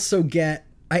I also get,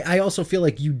 I also feel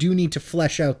like you do need to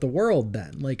flesh out the world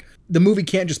then. Like, the movie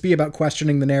can't just be about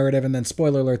questioning the narrative and then,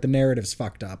 spoiler alert, the narrative's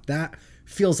fucked up. That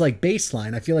feels like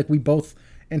baseline. I feel like we both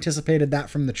anticipated that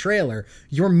from the trailer.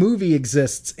 Your movie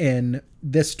exists in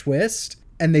this twist,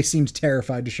 and they seemed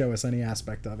terrified to show us any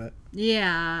aspect of it.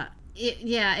 Yeah.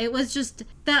 It was just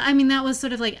that. I mean, that was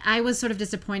sort of like, I was sort of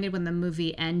disappointed when the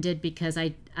movie ended because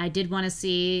I did want to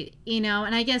see, you know,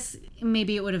 and I guess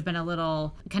maybe it would have been a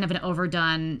little kind of an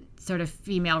overdone sort of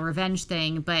female revenge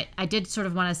thing, but I did sort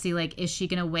of want to see, like, is she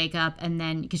going to wake up? And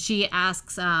then, because she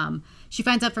asks, she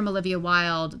finds out from Olivia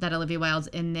Wilde that Olivia Wilde's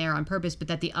in there on purpose, but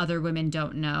that the other women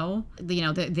don't know. You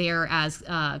know, they're as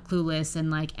clueless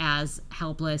and, like, as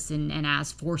helpless and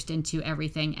as forced into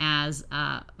everything as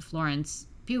Florence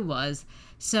Pugh was.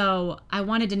 So I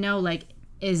wanted to know, like,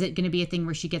 is it going to be a thing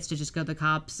where she gets to just go to the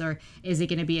cops, or is it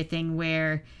going to be a thing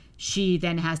where she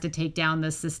then has to take down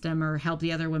the system or help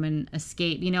the other women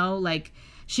escape? You know, like,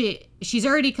 she's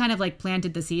already kind of, like,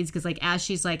 planted the seeds, because, like, as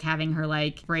she's, like, having her,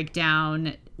 like,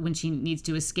 breakdown when she needs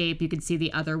to escape, you can see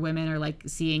the other women are, like,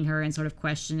 seeing her and sort of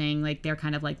questioning, like, they're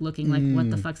kind of, like, looking like, what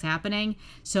the fuck's happening?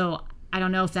 So I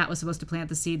don't know if that was supposed to plant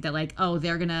the seed that, like, oh,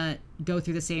 they're gonna go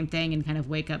through the same thing and kind of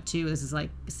wake up too. This is, like,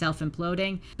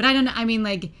 self-imploding. But I don't know. I mean,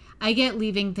 like, I get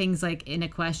leaving things, like, in a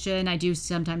question. I do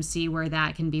sometimes see where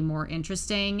that can be more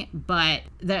interesting. But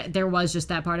there was just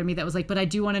that part of me that was like, but I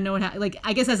do want to know what like,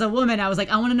 I guess as a woman, I was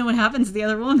like, I want to know what happens to the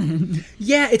other woman.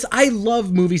 Yeah, I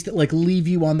love movies that, like, leave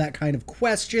you on that kind of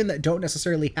question, that don't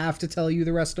necessarily have to tell you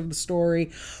the rest of the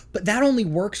story. But that only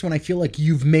works when I feel like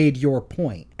you've made your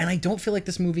point. And I don't feel like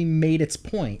this movie made its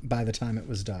point by the time it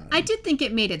was done. I did think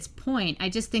it made its point. I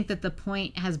just think that the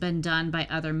point has been done by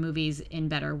other movies in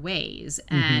better ways.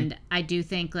 And I do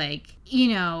think, like, you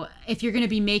know, if you're going to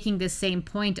be making this same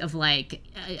point of, like,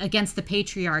 against the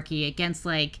patriarchy, against,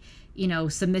 like, you know,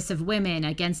 submissive women,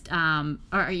 against,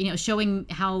 or, you know, showing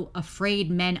how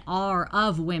afraid men are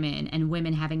of women and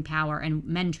women having power and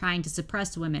men trying to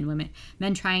suppress women,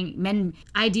 men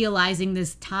idealizing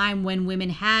this time when women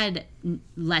had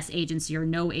less agency or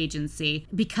no agency,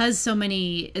 because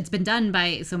it's been done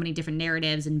by so many different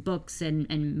narratives and books and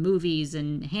movies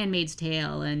and Handmaid's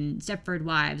Tale and Stepford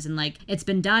Wives, and, like, it's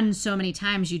been done so many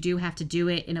times. You do have to do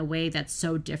it in a way that's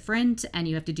so different, and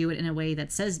you have to do it in a way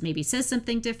that says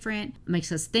something different,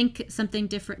 makes us think something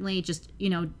differently, just, you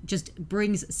know, just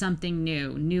brings something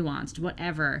new, nuanced,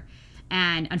 whatever.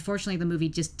 And unfortunately, the movie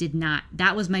just did not.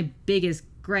 That was my biggest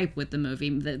gripe with the movie.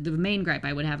 The main gripe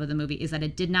I would have with the movie is that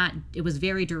it was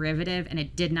very derivative, and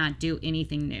it did not do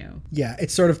anything new. Yeah, it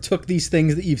sort of took these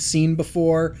things that you've seen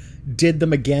before, did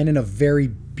them again in a very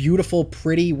beautiful,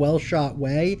 pretty, well-shot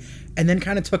way, and then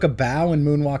kind of took a bow and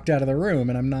moonwalked out of the room,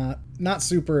 and I'm not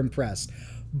super impressed.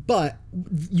 But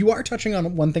you are touching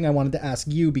on one thing I wanted to ask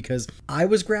you, because I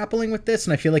was grappling with this,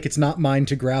 and I feel like it's not mine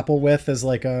to grapple with as,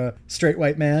 like, a straight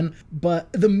white man.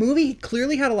 But the movie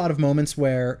clearly had a lot of moments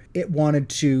where it wanted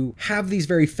to have these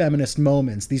very feminist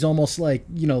moments, these almost, like,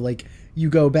 you know, like, you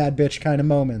go bad bitch kind of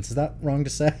moments. Is that wrong to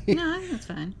say? No, I think that's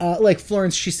fine. Like,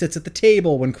 Florence, she sits at the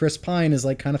table when Chris Pine is,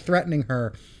 like, kind of threatening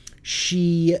her.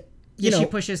 She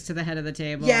pushes to the head of the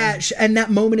table. Yeah, and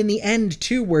that moment in the end,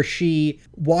 too, where she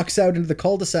walks out into the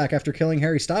cul-de-sac after killing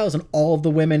Harry Styles, and all of the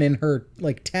women in her,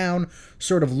 like, town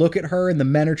sort of look at her, and the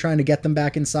men are trying to get them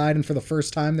back inside, and for the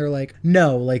first time, they're like,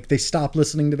 no, like, they stop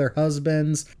listening to their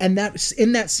husbands. And that's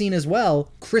in that scene as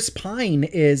well. Chris Pine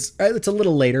is, it's a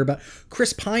little later, but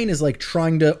Chris Pine is, like,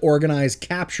 trying to organize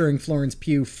capturing Florence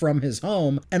Pugh from his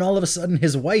home, and all of a sudden,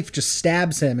 his wife just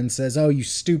stabs him and says, oh, you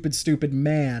stupid, stupid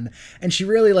man. And she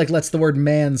really, like, lets the word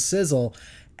man sizzle,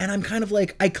 and I'm kind of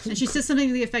like, and she says something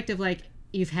to the effect of, like,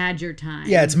 you've had your time.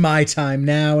 Yeah, it's my time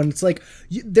now. And it's like,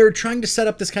 they're trying to set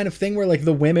up this kind of thing where, like,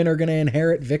 the women are going to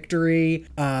inherit victory,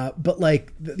 but,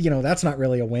 like, you know, that's not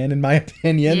really a win in my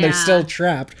opinion. Yeah. They're still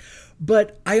trapped.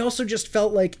 But I also just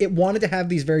felt like it wanted to have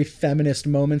these very feminist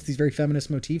moments, these very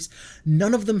feminist motifs.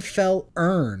 None of them felt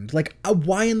earned. Like,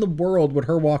 why in the world would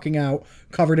her walking out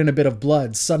covered in a bit of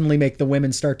blood suddenly make the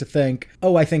women start to think,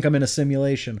 oh, I think I'm in a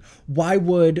simulation? Why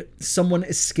would someone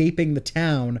escaping the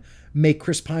town make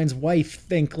Chris Pine's wife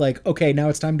think like, okay, now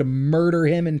it's time to murder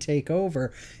him and take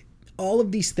over? All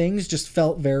of these things just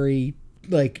felt very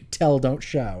like tell, don't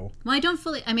show. Well, I don't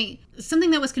fully, I mean,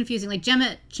 something that was confusing, like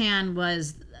Gemma Chan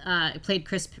played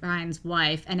Chris Pine's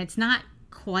wife, and it's not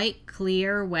quite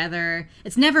clear whether,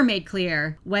 it's never made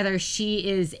clear whether she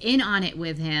is in on it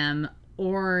with him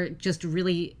or just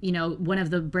really, one of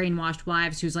the brainwashed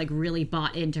wives who's like really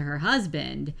bought into her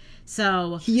husband.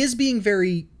 So he is being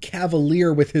very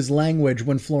cavalier with his language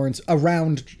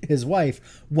around his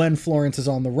wife when Florence is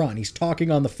on the run. He's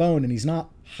talking on the phone and he's not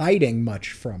hiding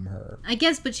much from her, I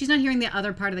guess, but she's not hearing the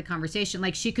other part of the conversation.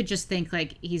 Like, she could just think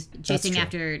like he's chasing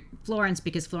after Florence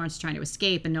because Florence is trying to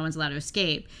escape and no one's allowed to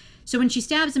escape. So when she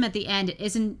stabs him at the end, it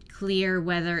isn't clear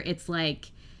whether it's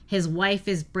like his wife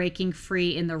is breaking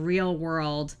free in the real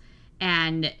world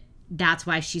and that's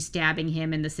why she's stabbing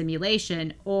him in the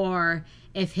simulation, or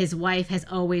if his wife has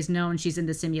always known she's in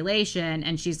the simulation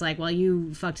and she's like, well,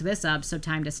 you fucked this up, so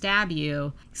time to stab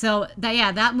you. So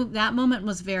that moment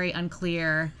was very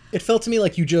unclear. It felt to me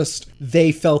like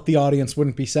they felt the audience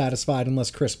wouldn't be satisfied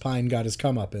unless Chris Pine got his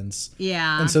comeuppance.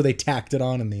 Yeah. And so they tacked it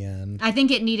on in the end. I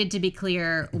think it needed to be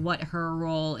clear what her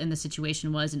role in the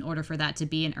situation was in order for that to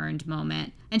be an earned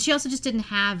moment. And she also just didn't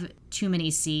have too many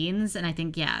scenes. And I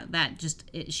think,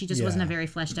 she just wasn't a very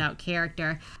fleshed out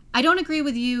character. I don't agree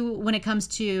with you when it comes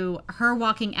to her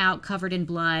walking out covered in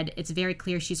blood. It's very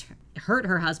clear she's hurt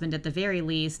her husband at the very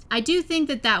least. I do think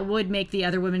that would make the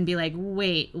other women be like,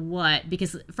 wait, what?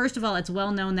 Because first of all, it's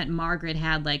well known that Margaret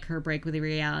had like her break with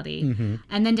reality. Mm-hmm.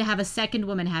 And then to have a second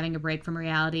woman having a break from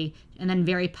reality and then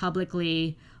very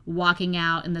publicly walking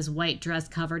out in this white dress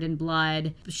covered in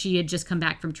blood. She had just come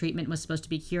back from treatment, was supposed to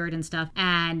be cured and stuff.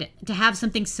 And to have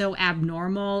something so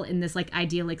abnormal in this like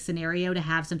idyllic scenario, to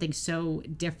have something so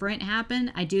different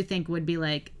happen, I do think would be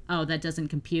like, oh, that doesn't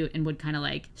compute, and would kind of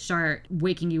like start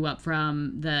waking you up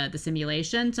from the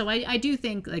simulation. So I do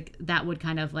think like that would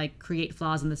kind of like create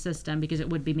flaws in the system because it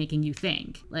would be making you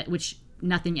think, which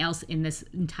nothing else in this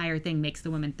entire thing makes the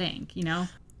women think,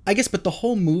 I guess, but the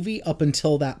whole movie up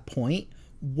until that point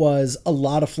was a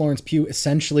lot of Florence Pugh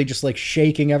essentially just like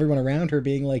shaking everyone around her,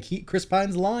 being like, Chris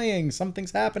Pine's lying,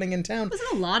 something's happening in town.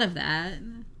 Wasn't a lot of that.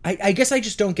 I guess I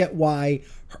just don't get why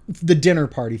the dinner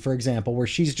party, for example, where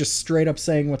she's just straight up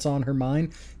saying what's on her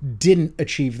mind, didn't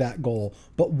achieve that goal,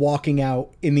 but walking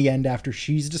out in the end after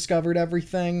she's discovered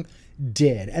everything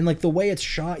did. And like the way it's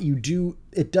shot,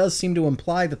 it does seem to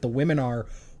imply that the women are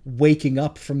waking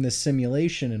up from this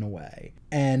simulation in a way.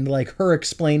 And like her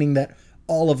explaining that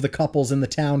all of the couples in the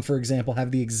town, for example,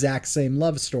 have the exact same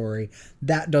love story,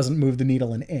 that doesn't move the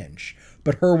needle an inch.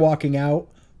 But her walking out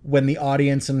when the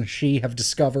audience and she have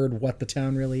discovered what the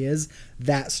town really is,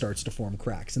 that starts to form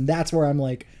cracks. And that's where I'm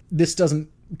like, this doesn't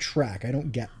track. I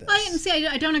don't get this.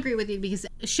 I don't agree with you because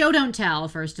show don't tell,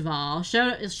 first of all.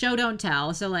 Show don't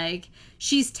tell. So like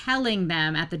she's telling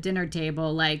them at the dinner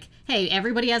table like, hey,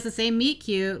 everybody has the same meet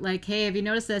cute. Like, hey, have you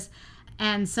noticed this?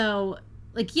 And so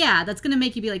like, yeah, that's going to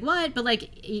make you be like, what? But like,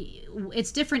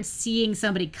 it's different seeing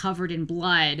somebody covered in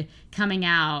blood coming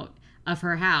out of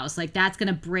her house. Like, that's going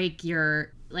to break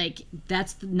your, like,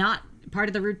 that's not part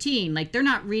of the routine. Like, they're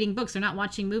not reading books. They're not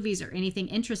watching movies or anything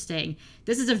interesting.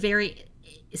 This is a very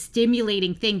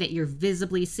stimulating thing that you're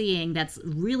visibly seeing that's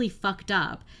really fucked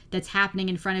up, that's happening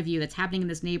in front of you, that's happening in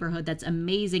this neighborhood, that's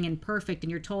amazing and perfect, and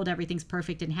you're told everything's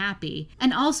perfect and happy.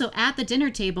 And also at the dinner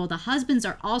table, the husbands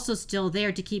are also still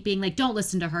there to keep being like, don't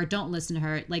listen to her, don't listen to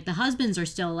her. Like the husbands are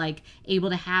still like able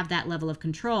to have that level of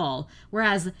control,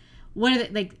 whereas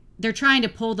they're trying to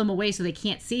pull them away so they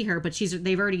can't see her, but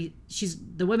the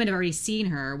women have already seen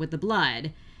her with the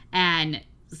blood, and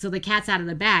so the cat's out of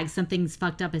the bag. Something's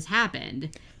fucked up has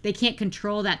happened. They can't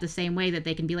control that the same way that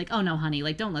they can be like, oh no, honey,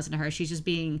 like don't listen to her. She's just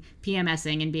being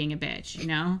PMSing and being a bitch,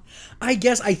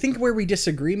 I think where we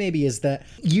disagree maybe is that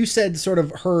you said sort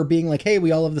of her being like, hey,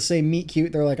 we all have the same meet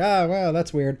cute. They're like, oh, wow,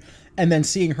 that's weird. And then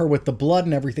seeing her with the blood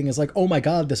and everything is like, oh my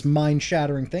God, this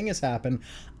mind-shattering thing has happened.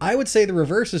 I would say the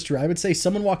reverse is true. I would say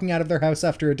someone walking out of their house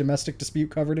after a domestic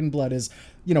dispute covered in blood is,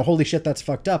 holy shit, that's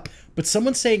fucked up. But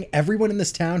someone saying everyone in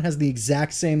this town has the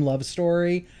exact same love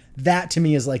story, that to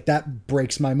me is like, that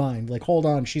breaks my mind. Like, hold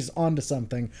on, she's onto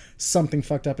something. Something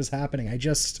fucked up is happening.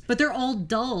 But they're all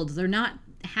dulled. They're not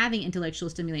having intellectual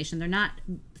stimulation. They're not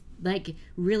like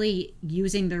really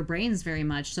using their brains very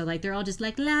much. So like they're all just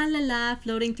like la la la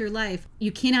floating through life.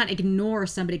 You cannot ignore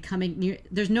somebody coming near.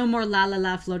 There's no more la la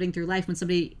la floating through life when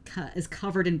somebody is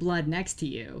covered in blood next to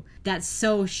you. That's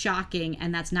so shocking,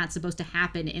 and that's not supposed to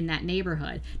happen in that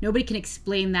neighborhood. Nobody can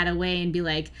explain that away and be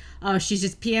like, oh, she's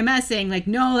just PMSing. Like,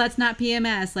 no, that's not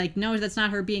PMS. Like, no, that's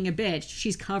not her being a bitch.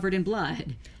 She's covered in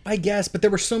blood. I guess, but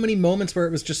there were so many moments where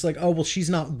it was just like, oh, well,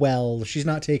 she's not well. She's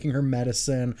not taking her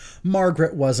medicine.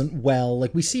 Margaret wasn't well.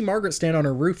 Like, we see Margaret stand on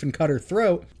her roof and cut her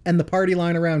throat, and the party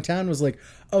line around town was like,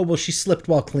 oh, well, she slipped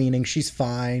while cleaning. She's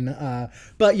fine.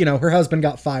 But, you know, her husband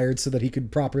got fired so that he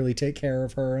could properly take care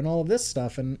of her and all of this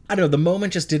stuff. And I don't know, the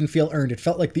moment just didn't feel earned. It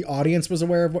felt like the audience was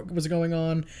aware of what was going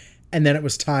on. And then it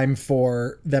was time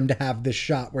for them to have this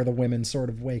shot where the women sort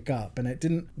of wake up, and it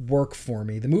didn't work for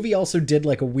me. The movie also did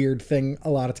like a weird thing a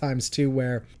lot of times too,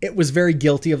 where it was very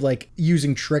guilty of like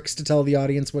using tricks to tell the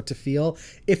audience what to feel.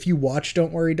 If you watch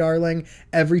Don't Worry, Darling,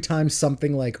 every time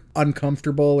something like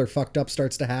uncomfortable or fucked up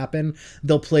starts to happen,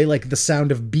 they'll play like the sound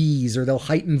of bees, or they'll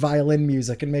heighten violin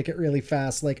music and make it really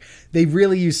fast. Like they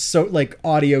really use so like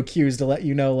audio cues to let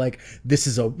you know like this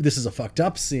is a fucked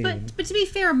up scene. But to be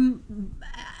fair,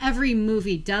 every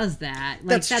movie does that.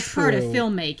 Like that's part of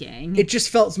filmmaking. It just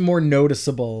felt more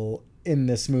noticeable in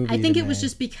this movie. I think it was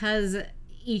just because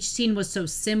each scene was so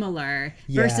similar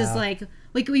versus like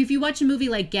if you watch a movie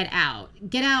like Get Out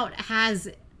has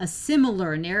a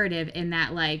similar narrative in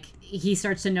that like he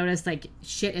starts to notice like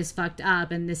shit is fucked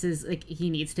up and this is like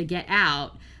he needs to get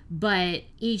out. But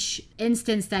each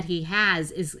instance that he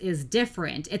has is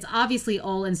different. It's obviously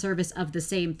all in service of the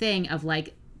same thing of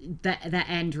like the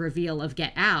end reveal of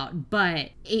Get Out,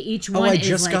 but each one I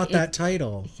just got that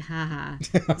title.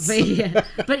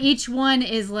 But each one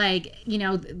is like, you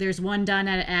know, there's one done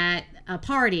at a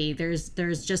party. There's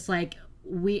just like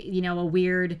a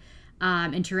weird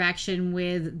interaction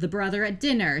with the brother at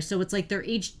dinner. So it's like they're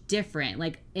each different.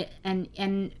 Like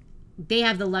and they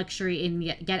have the luxury in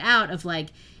Get Out of like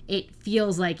it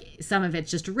feels like some of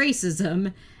it's just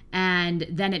racism. And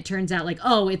then it turns out like,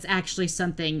 oh, it's actually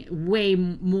something way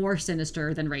more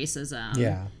sinister than racism.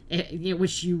 Yeah.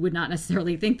 Which you would not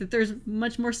necessarily think that there's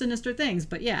much more sinister things,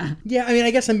 but yeah. Yeah, I mean,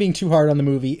 I guess I'm being too hard on the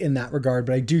movie in that regard,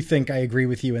 but I do think I agree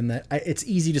with you in that it's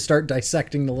easy to start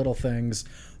dissecting the little things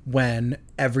when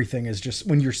everything is just,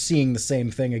 when you're seeing the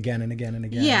same thing again and again and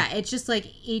again. Yeah, it's just like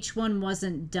each one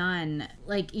wasn't done.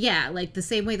 Like, yeah, like the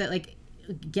same way that like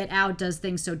Get Out does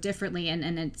things so differently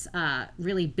and it's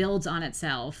really builds on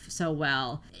itself so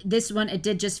well. This one, it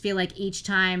did just feel like each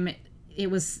time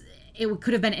it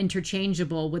could have been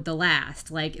interchangeable with the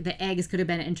last. Like the eggs could have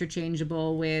been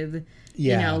interchangeable with,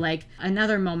 you know, like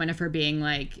another moment of her being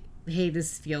like, hey,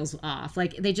 this feels off.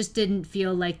 Like they just didn't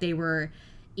feel like they were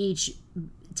each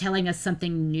telling us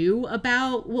something new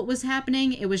about what was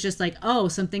happening. It was just like, oh,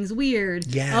 something's weird.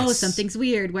 Yes. Oh, something's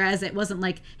weird. Whereas it wasn't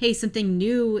like, hey, something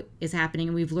new is happening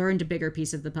and we've learned a bigger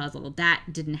piece of the puzzle. That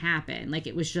didn't happen. Like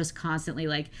it was just constantly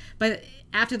like, but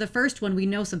after the first one, we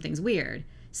know something's weird.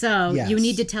 So you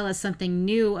need to tell us something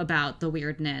new about the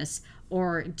weirdness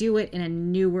or do it in a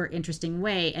newer, interesting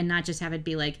way and not just have it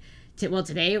be like, well,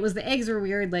 today it was the eggs were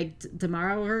weird. Like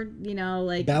tomorrow, or, you know,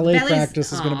 like ballet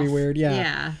practice is going to be weird. Yeah.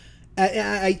 Yeah.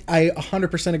 I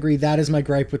 100% agree. That is my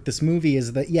gripe with this movie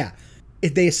is that,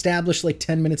 if they establish like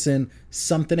 10 minutes in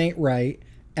something ain't right,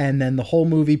 and then the whole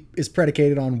movie is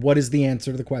predicated on what is the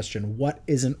answer to the question, what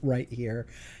isn't right here,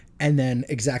 and then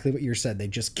exactly what you said, they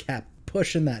just kept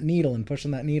pushing that needle,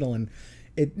 and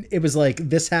it was like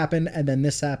this happened, and then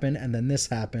this happened, and then this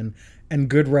happened, and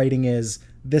good writing is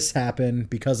this happened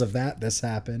because of that, this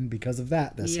happened because of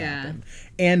that, this happened.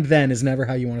 And then is never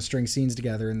how you want to string scenes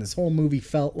together. And this whole movie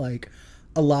felt like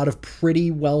a lot of pretty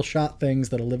well shot things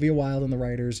that Olivia Wilde and the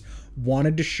writers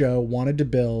wanted to show, wanted to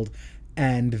build,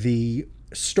 and the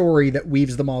story that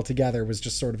weaves them all together was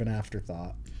just sort of an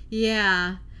afterthought.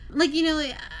 Yeah. Like, you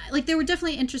know, like there were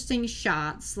definitely interesting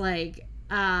shots. Like,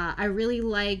 I really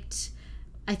liked,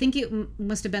 I think it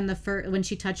must have been the first, when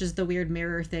she touches the weird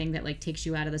mirror thing that like takes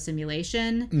you out of the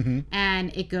simulation,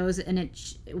 and it goes and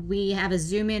we have a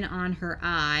zoom in on her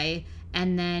eye,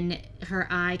 and then her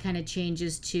eye kind of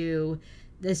changes to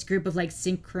this group of like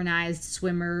synchronized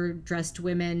swimmer dressed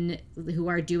women who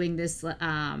are doing this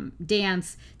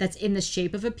dance that's in the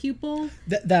shape of a pupil.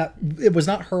 That it was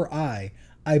not her eye.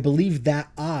 I believe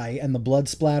that eye and the blood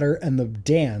splatter and the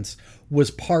dance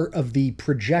was part of the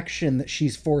projection that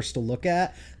she's forced to look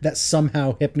at that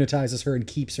somehow hypnotizes her and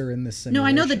keeps her in this simulation. No,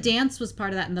 I know the dance was part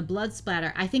of that and the blood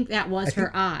splatter. I think that was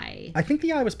her eye. I think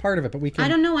the eye was part of it, but we can... I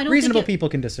don't know. I don't reasonable people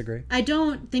can disagree. I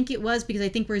don't think it was because I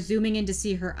think we're zooming in to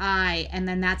see her eye and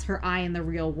then that's her eye in the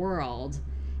real world.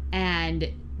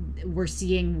 And we're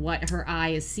seeing what her eye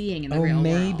is seeing in the real world.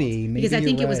 Maybe Because I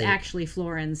think you're it was right. actually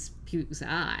Florence Pugh's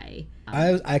eye.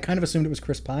 I kind of assumed it was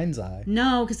Chris Pine's eye.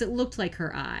 No, because it looked like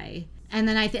her eye. And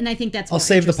then I think that's. I'll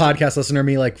save the podcast listener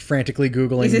me like frantically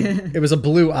Googling. It was a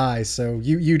blue eye, so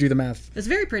you do the math. It's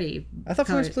very pretty. I thought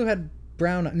Florence Pugh had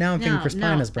brown. Now I'm thinking Chris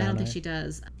Pine has brown. I don't think eye. she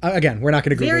does. Again, we're not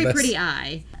going to Google Very this. pretty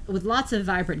eye with lots of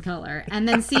vibrant color, and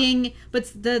then seeing,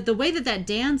 but the way that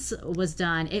dance was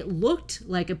done, it looked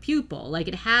like a pupil. Like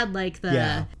it had like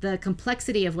the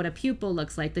complexity of what a pupil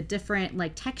looks like, the different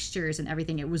like textures and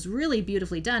everything. It was really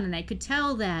beautifully done, and I could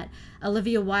tell that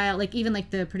Olivia Wilde, like even like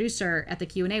the producer at the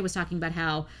Q&A was talking about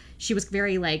how she was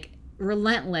very like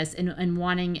relentless in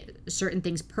wanting certain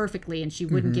things perfectly, and she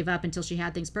wouldn't give up until she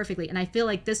had things perfectly. And I feel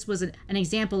like this was an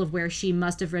example of where she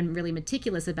must have been really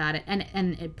meticulous about it, and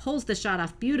it pulls the shot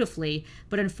off beautifully.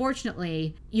 But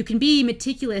unfortunately, you can be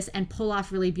meticulous and pull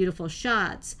off really beautiful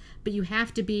shots, but you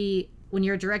have to be, when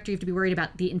you're a director, you have to be worried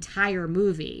about the entire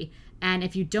movie. And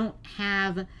if you don't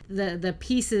have the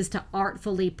pieces to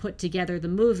artfully put together the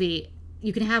movie,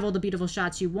 you can have all the beautiful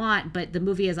shots you want, but the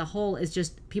movie as a whole is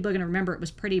just, people are going to remember it was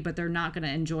pretty, but they're not going to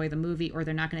enjoy the movie, or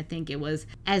they're not going to think it was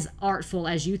as artful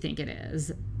as you think it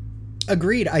is.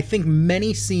 Agreed. I think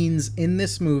many scenes in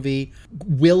this movie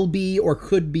will be or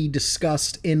could be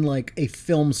discussed in like a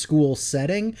film school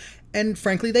setting. And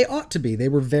frankly, they ought to be. They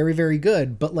were very, very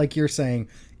good. But like you're saying,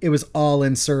 it was all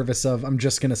in service of, I'm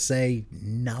just going to say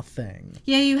nothing.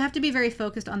 Yeah, you have to be very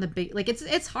focused on the big, like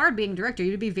it's hard being a director.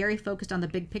 You have to be very focused on the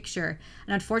big picture.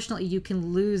 And unfortunately, you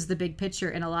can lose the big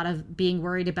picture in a lot of being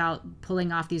worried about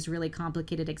pulling off these really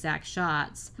complicated exact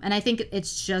shots. And I think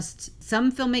it's just,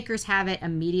 some filmmakers have it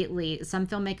immediately. Some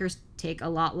filmmakers take a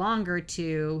lot longer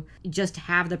to just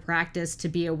have the practice to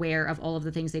be aware of all of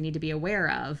the things they need to be aware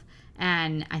of.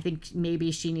 And I think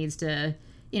maybe she needs to,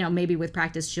 maybe with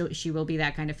practice, she will be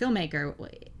that kind of filmmaker.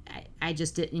 I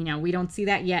just didn't, we don't see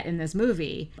that yet in this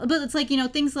movie. But it's like,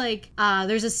 things like,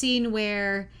 there's a scene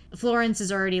where Florence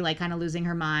is already like kind of losing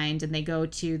her mind, and they go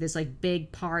to this like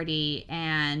big party,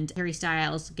 and Harry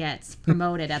Styles gets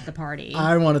promoted at the party.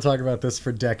 I want to talk about this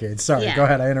for decades. Sorry, Yeah. Go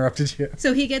ahead. I interrupted you.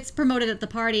 So he gets promoted at the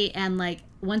party, and like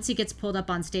once he gets pulled up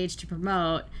on stage to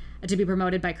be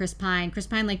promoted by Chris Pine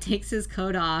like takes his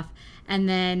coat off, and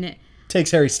then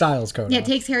Takes Harry Styles' coat off.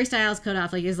 takes Harry Styles' coat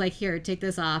off, like is like, here, take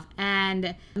this off.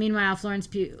 And meanwhile, Florence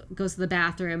Pugh goes to the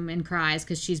bathroom and cries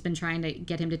because she's been trying to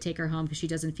get him to take her home because she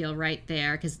doesn't feel right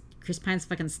there, because Chris Pine's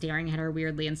fucking staring at her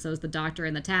weirdly, and so is the doctor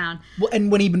in the town. Well, and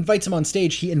when he invites him on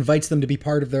stage, he invites them to be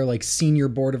part of their like senior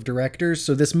board of directors.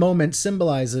 So this moment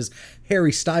symbolizes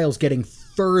Harry Styles getting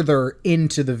further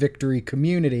into the Victory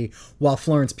community while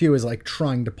Florence Pugh is like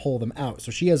trying to pull them out.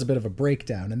 So she has a bit of a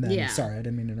breakdown, and then sorry, I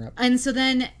didn't mean to interrupt. And so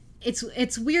then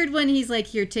it's weird when he's like,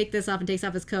 here, take this off, and takes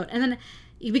off his coat. And then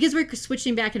because we're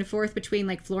switching back and forth between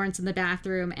like Florence in the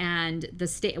bathroom and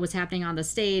what's happening on the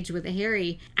stage with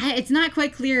Harry, it's not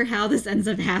quite clear how this ends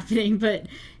up happening, but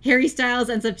Harry Styles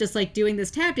ends up just like doing this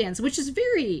tap dance, which is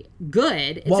very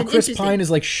good. It's While Chris Pine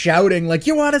is like shouting like,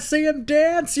 you want to see him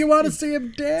dance? You want to see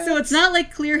him dance? So it's not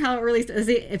like clear how it really,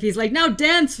 if he's like, now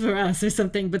dance for us or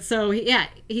something. But so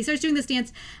he starts doing this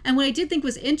dance. And what I did think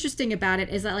was interesting about it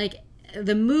is that like,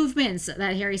 the movements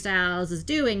that Harry Styles is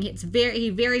doing, he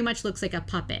very much looks like a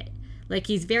puppet. Like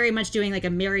he's very much doing like a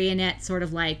marionette, sort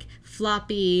of like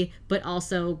floppy, but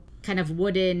also kind of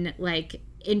wooden, like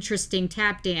interesting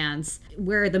tap dance,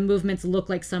 where the movements look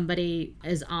like somebody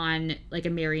is on like a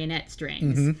marionette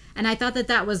strings. Mm-hmm. And I thought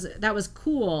that was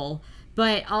cool,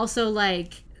 but also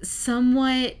like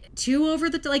somewhat too over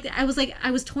the, like I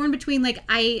was torn between like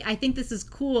I think this is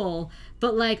cool,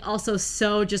 but like also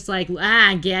so just like,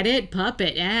 get it,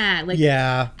 puppet, like,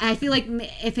 yeah. I feel like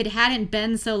if it hadn't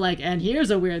been so like, and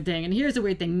here's a weird thing, and here's a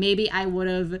weird thing, maybe I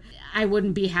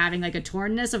wouldn't be having like a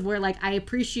tornness of where like I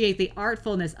appreciate the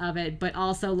artfulness of it, but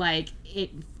also like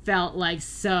it felt like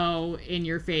so in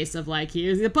your face of like,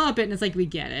 here's the puppet, and it's like, we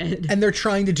get it. And they're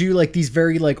trying to do like these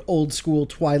very like old school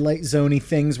Twilight Zone-y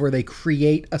things where they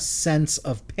create a sense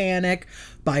of panic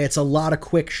by it's a lot of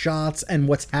quick shots, and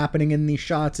what's happening in these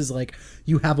shots is like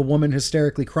you have a woman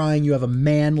hysterically crying, you have a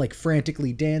man like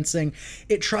frantically dancing.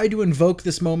 It tried to invoke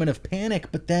this moment of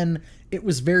panic, but then it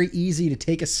was very easy to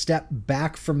take a step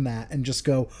back from that and just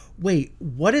go, wait,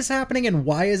 what is happening and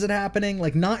why is it happening?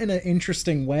 Like, not in an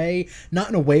interesting way, not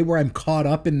in a way where I'm caught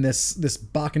up in this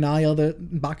bacchanal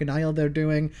they're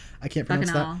doing. I can't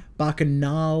pronounce that.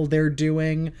 Bacchanal they're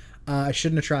doing. I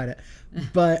shouldn't have tried it.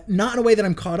 But not in a way that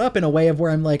I'm caught up, in a way of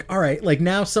where I'm like, all right, like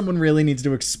now someone really needs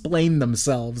to explain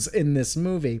themselves in this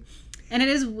movie. And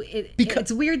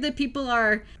it's weird that people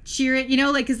are cheering, you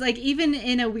know, like, because like even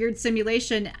in a weird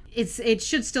simulation, it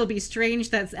should still be strange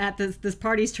that's at this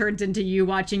party's turned into you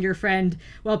watching your friend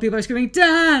while people are screaming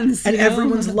dance, and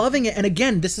everyone's loving it. And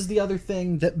again, this is the other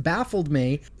thing that baffled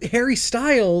me. Harry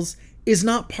Styles is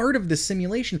not part of this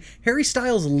simulation. Harry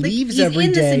Styles leaves every day.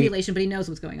 He's in the simulation, but he knows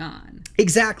what's going on.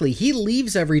 Exactly. He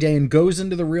leaves every day and goes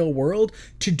into the real world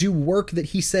to do work that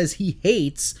he says he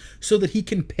hates so that he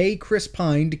can pay Chris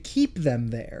Pine to keep them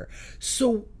there.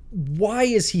 So why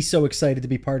is he so excited to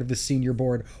be part of the senior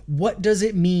board? What does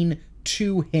it mean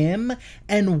to him?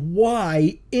 And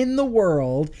why in the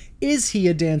world is he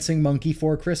a dancing monkey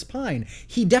for Chris Pine?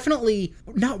 He definitely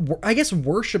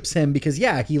worships him because,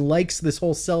 yeah, he likes this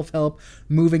whole self-help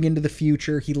moving into the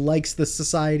future. He likes the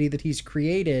society that he's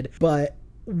created. But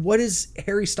what is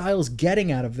Harry Styles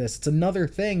getting out of this? It's another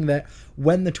thing that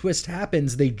when the twist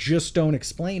happens, they just don't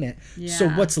explain it. Yeah. So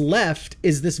what's left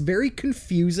is this very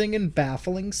confusing and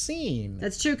baffling scene.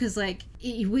 That's true, because like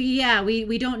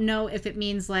we don't know if it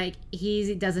means like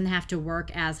he doesn't have to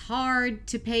work as hard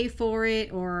to pay for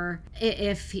it, or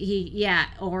if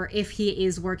he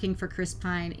is working for Chris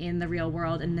Pine in the real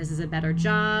world and this is a better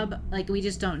job. Like, we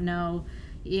just don't know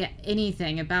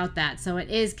anything about that, so it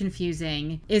is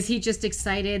confusing. Is he just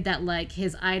excited that like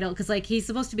his idol, because like he's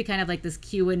supposed to be kind of like this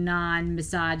QAnon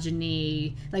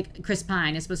misogyny, like Chris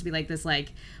Pine is supposed to be like this,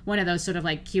 like one of those sort of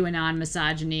like QAnon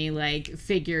misogyny like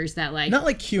figures that like, not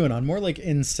like QAnon, more like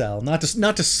incel, not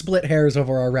to split hairs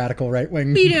over our radical right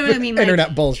wing, you know what I mean, like,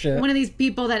 internet bullshit. One of these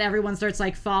people that everyone starts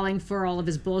like falling for all of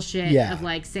his bullshit of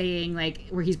like saying like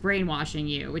where he's brainwashing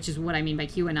you, which is what I mean by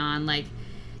QAnon, like.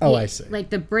 Oh, I see.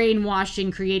 Like the brainwashing,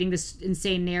 creating this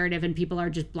insane narrative, and people are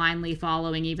just blindly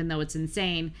following, even though it's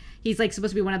insane. He's like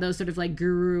supposed to be one of those sort of like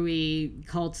guru-y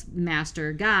cult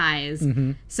master guys.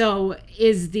 Mm-hmm. So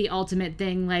is the ultimate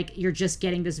thing like you're just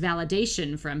getting this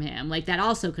validation from him? Like that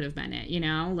also could have been it, you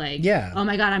know? Like, yeah. Oh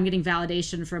my God, I'm getting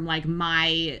validation from like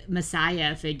my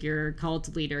messiah figure,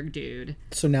 cult leader dude.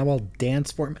 So now I'll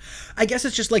dance for him. I guess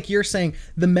it's just like you're saying,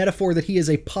 the metaphor that he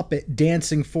is a puppet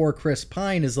dancing for Chris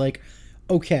Pine is like,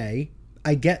 okay,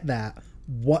 I get that.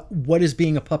 What does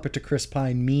being a puppet to Chris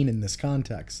Pine mean in this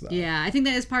context, though? Yeah, I think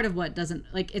that is part of what doesn't,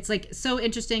 like, it's like so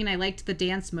interesting, and I liked the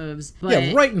dance moves. But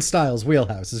yeah, right in Styles'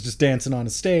 wheelhouse is just dancing on a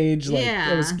stage. Like,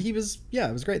 yeah, it was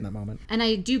great in that moment. And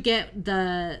I do get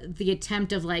the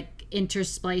attempt of like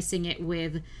intersplicing it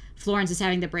with Florence is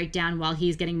having the breakdown while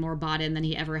he's getting more bought in than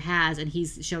he ever has, and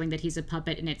he's showing that he's a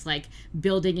puppet, and it's like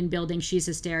building and building. She's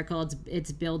hysterical.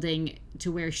 It's building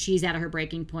to where she's at her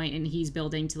breaking point, and he's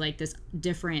building to like this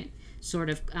different sort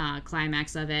of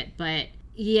climax of it. But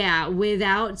yeah,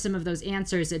 without some of those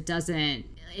answers, it doesn't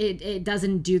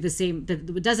do the same.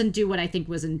 It doesn't do what I think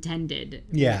was intended.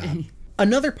 Yeah.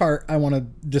 Another part I want to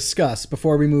discuss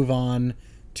before we move on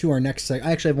to our next segment.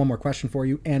 I actually have one more question for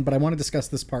you, but I want to discuss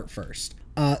this part first.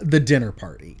 The dinner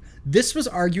party. This was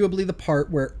arguably the part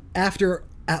where,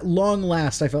 at long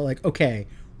last, I felt like, okay,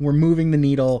 we're moving the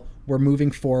needle, we're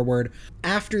moving forward.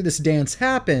 After this dance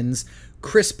happens,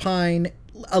 Chris Pine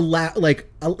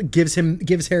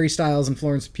gives Harry Styles and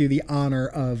Florence Pugh the honor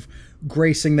of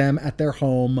gracing them at their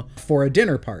home for a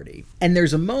dinner party. And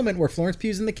there's a moment where Florence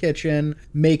Pugh's in the kitchen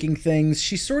making things.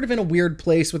 She's sort of in a weird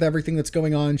place with everything that's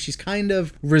going on. She's kind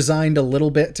of resigned a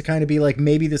little bit to kind of be like,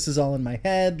 maybe this is all in my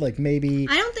head. Like, maybe...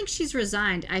 I don't think she's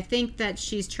resigned. I think that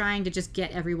she's trying to just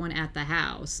get everyone at the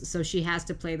house. So she has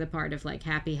to play the part of like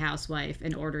happy housewife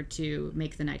in order to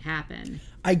make the night happen.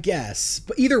 I guess.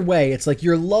 But either way, it's like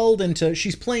you're lulled into...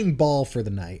 She's playing ball for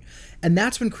the night. And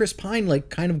that's when Chris Pine, like,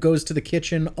 kind of goes to the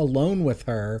kitchen alone with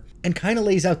her and kind of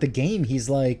lays out the game. He's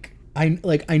like, I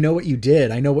know what you did.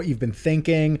 I know what you've been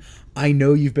thinking. I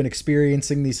know you've been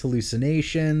experiencing these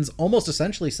hallucinations, almost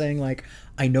essentially saying, like,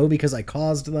 I know because I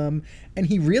caused them. And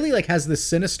he really, like, has this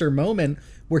sinister moment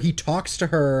where he talks to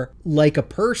her like a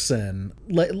person.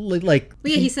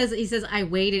 He says,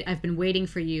 I've been waiting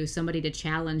for you, somebody to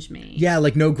challenge me. Yeah,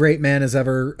 like no great man has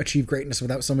ever achieved greatness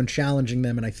without someone challenging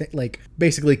them. And I think, like,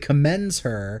 basically commends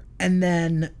her. And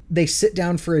then they sit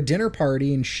down for a dinner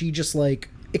party and she just, like,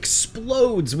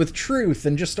 explodes with truth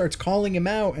and just starts calling him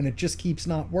out, and it just keeps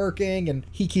not working, and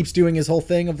he keeps doing his whole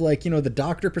thing of like, you know, the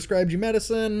doctor prescribed you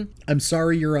medicine, I'm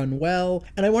sorry you're unwell.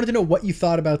 And I wanted to know what you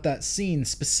thought about that scene,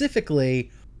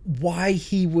 specifically why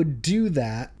he would do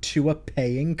that to a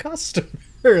paying customer.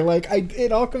 Like,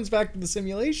 it all comes back to the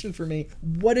simulation for me.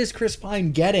 What is Chris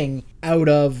Pine getting out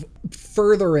of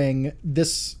furthering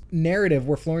this narrative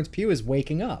where Florence Pugh is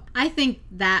waking up? I think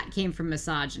that came from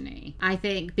misogyny. I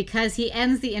think because he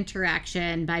ends the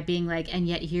interaction by being like, and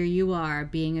yet here you are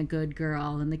being a good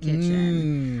girl in the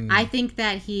kitchen. I think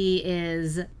that he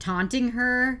is taunting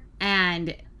her,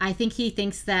 and I think he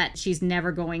thinks that she's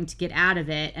never going to get out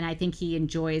of it. And I think he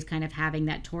enjoys kind of having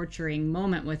that torturing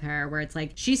moment with her where it's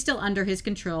like, she's still under his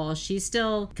control. She's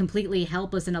still completely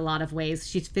helpless in a lot of ways.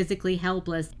 She's physically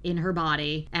helpless in her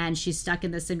body and she's stuck in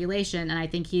the simulation. And I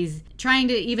think he's trying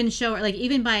to even show her, like,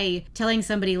 even by telling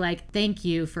somebody like, thank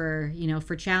you for, you know,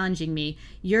 for challenging me,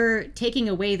 you're taking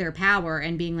away their power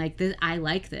and being like, I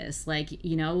like this. Like,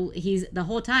 you know, he's the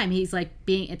whole time he's like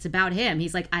it's about him.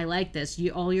 He's like, I like this.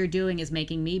 All you're doing is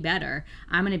making me better.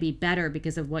 I'm going to be better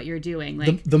because of what you're doing.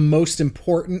 Like the most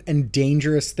important and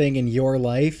dangerous thing in your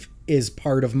life is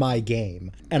part of my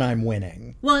game, and I'm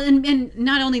winning. Well, and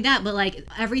not only that, but like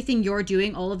everything you're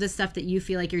doing, all of this stuff that you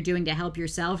feel like you're doing to help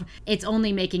yourself, it's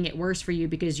only making it worse for you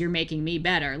because you're making me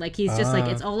better. Like he's just like,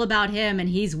 it's all about him and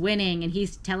he's winning and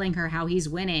he's telling her how he's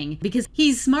winning because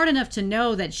he's smart enough to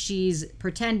know that she's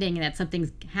pretending that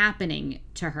something's happening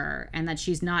to her and that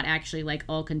she's not actually like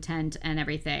all content and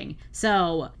everything.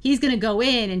 So he's gonna go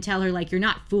in and tell her like, you're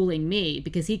not fooling me,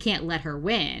 because he can't let her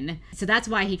win. So that's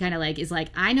why he kind of like is like,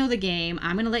 I know the game,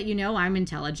 I'm gonna let you know I'm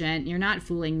intelligent, you're not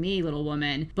fooling me, little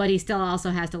woman. But he still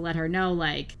also has to let her know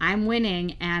like, I'm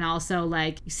winning, and also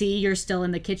like, see, you're still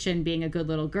in the kitchen being a good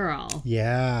little girl.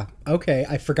 Yeah, okay,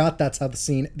 I forgot that's how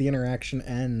the interaction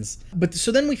ends. But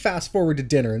so then we fast forward to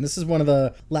dinner, and this is one of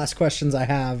the last questions I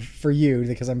have for you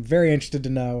because I'm very interested to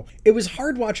know. It was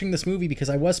hard watching this movie because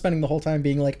I was spending the whole time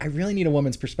being like, I really need a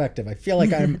woman's perspective. I feel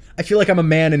like I'm a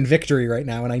man in victory right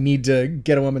now and I need to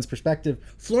get a woman's perspective.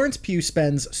 Florence Pugh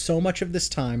spends so much of this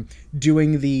time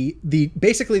doing the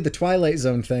basically the Twilight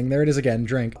Zone thing. There it is again,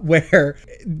 drink. Where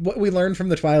what we learned from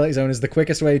the Twilight Zone is the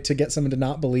quickest way to get someone to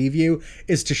not believe you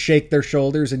is to shake their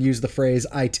shoulders and use the phrase,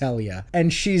 I tell ya.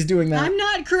 And she's doing that. I'm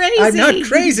not crazy. I'm not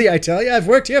crazy, I tell ya. I've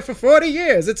worked here for 40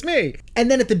 years. It's me. And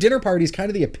then at the dinner party is kind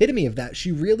of the epitome of that.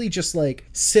 She really just like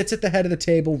sits at the head of the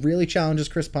table, really challenges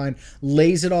Chris Pine,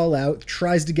 lays it all out,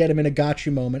 tries to get him in a got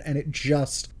you moment, and it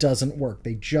just doesn't work.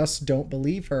 They just don't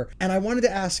believe her. And I wanted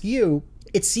to ask you,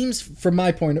 it seems from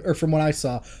my point, or from what I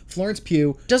saw, Florence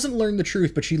Pugh doesn't learn the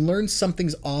truth, but she learns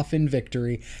something's off in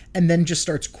victory and then just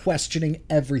starts questioning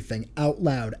everything out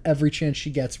loud every chance she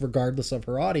gets, regardless of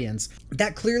her audience.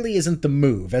 That clearly isn't the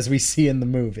move as we see in the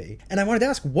movie. And I wanted to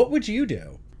ask, what would you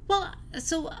do? Well,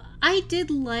 so I did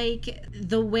like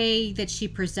the way that she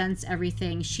presents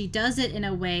everything. She does it in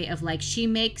a way of like, she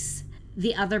makes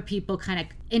the other people kind of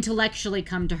intellectually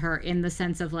come to her in the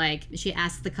sense of like, she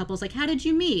asks the couples like, how did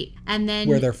you meet? And then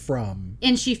where they're from.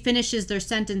 And she finishes their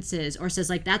sentences or says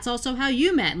like, that's also how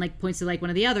you met, and like points to like one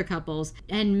of the other couples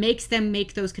and makes them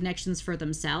make those connections for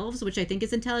themselves, which I think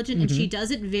is intelligent. Mm-hmm. And she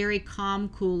does it very calm,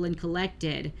 cool, and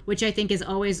collected, which I think is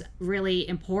always really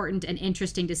important and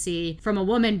interesting to see from a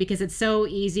woman, because it's so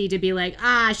easy to be like,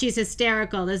 she's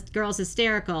hysterical, this girl's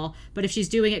hysterical. But if she's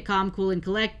doing it calm, cool, and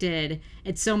collected,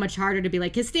 it's so much harder to be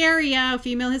like, hysteria,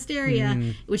 female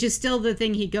hysteria, which is still the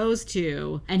thing he goes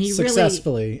to. And he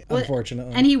successfully,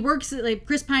 unfortunately. And he works, like,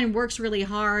 Chris Pine works really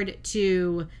hard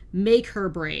to make her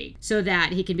break so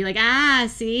that he can be like,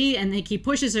 see? And like, he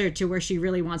pushes her to where she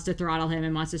really wants to throttle him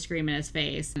and wants to scream in his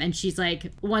face. And she's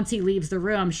like, once he leaves the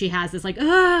room, she has this like,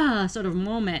 sort of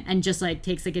moment and just like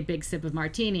takes like a big sip of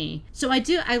martini. So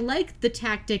I like the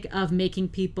tactic of making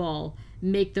people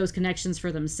make those connections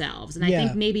for themselves. And I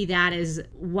think maybe that is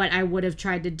what I would have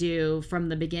tried to do from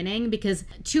the beginning, because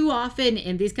too often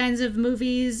in these kinds of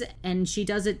movies, and she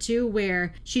does it too,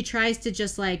 where she tries to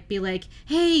just like be like,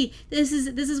 hey, this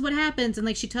is what happens. And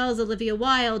like she tells Olivia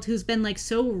Wilde, who's been like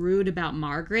so rude about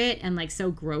Margaret and like so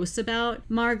gross about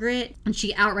Margaret, and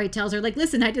she outright tells her like,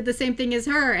 listen, I did the same thing as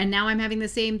her and now I'm having the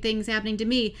same things happening to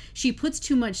me. She puts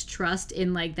too much trust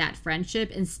in like that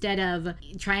friendship instead of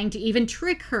trying to even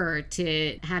trick her to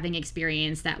having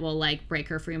experience that will like break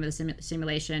her free of the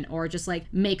simulation, or just like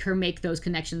make her make those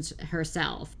connections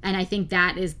herself. And I think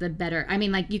that is the better, I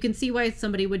mean, like, you can see why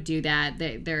somebody would do that.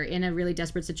 They're in a really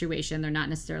desperate situation, they're not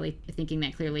necessarily thinking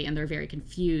that clearly, and they're very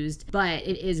confused, but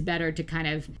it is better to kind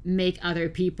of make other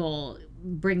people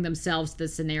bring themselves to the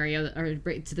scenario or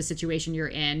to the situation you're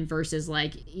in, versus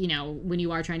like, you know, when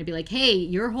you are trying to be like, hey,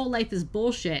 your whole life is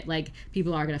bullshit, like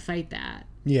people are going to fight that.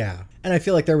 Yeah. And I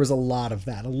feel like there was a lot of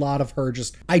that. A lot of her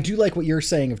just, I do like what you're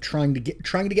saying of trying to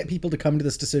get people to come to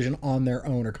this decision on their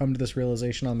own, or come to this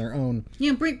realization on their own.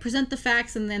 Present the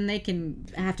facts, and then they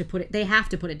have to put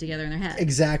it together in their head.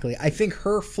 Exactly. I think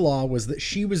her flaw was that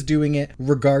she was doing it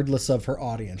regardless of her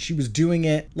audience. She was doing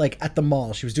it like at the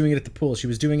mall. She was doing it at the pool. She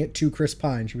was doing it to Chris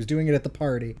Pine. She was doing it at the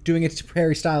party. Doing it to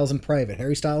Harry Styles in private,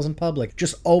 Harry Styles in public.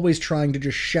 Just always trying to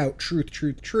just shout truth,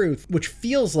 truth, truth, which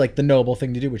feels like the noble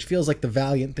thing to do, which feels like the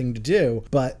valiant thing to do.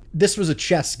 But this was a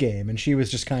chess game, and she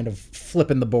was just kind of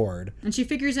flipping the board. And she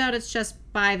figures out it's just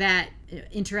by that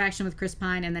interaction with Chris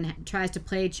Pine, and then tries to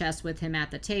play chess with him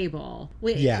at the table,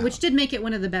 which did make it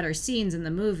one of the better scenes in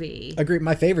the movie. Agreed.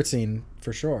 My favorite scene,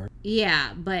 for sure.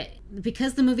 Yeah, but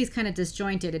because the movie's kind of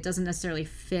disjointed, it doesn't necessarily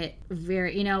fit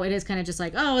very, it is kind of just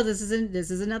like, oh, this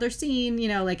is another scene,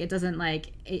 like it doesn't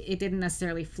like, it didn't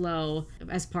necessarily flow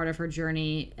as part of her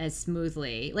journey as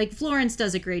smoothly. Like Florence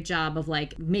does a great job of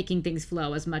like making things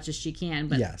flow as much as she can,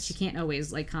 but yes, she can't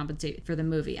always like compensate for the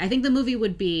movie. I think the movie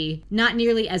would be not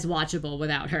nearly as watchable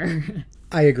without her.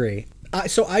 I agree.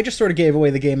 So I just sort of gave away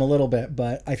the game a little bit,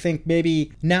 but I think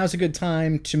maybe now's a good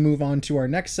time to move on to our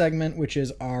next segment, which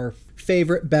is our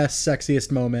favorite, best,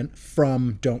 sexiest moment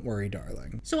from Don't Worry,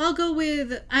 Darling. So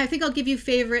I think I'll give you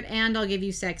favorite and I'll give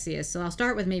you sexiest. So I'll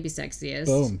start with maybe sexiest.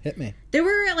 Boom, hit me. There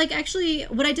were actually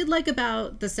what I did like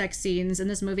about the sex scenes in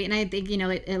this movie, and I think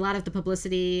a lot of the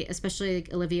publicity, especially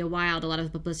like Olivia Wilde, a lot of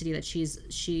the publicity that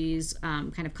she's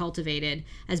kind of cultivated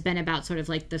has been about sort of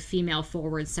like the female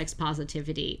forward sex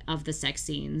positivity of the sex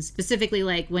scenes, specifically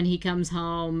like when he comes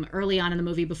home early on in the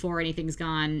movie before anything's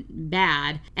gone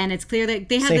bad, and it's clear that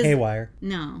they have this haywire.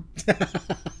 No.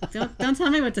 Don't tell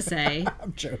me what to say.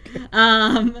 I'm joking.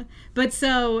 But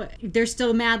so they're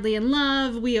still madly in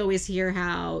love. We always hear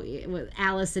how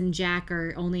Alice and Jack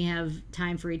only have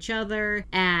time for each other,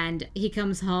 and he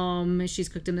comes home, she's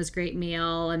cooked him this great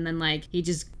meal, and then like he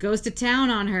just goes to town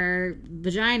on her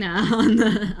vagina on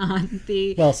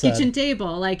the kitchen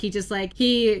table. Like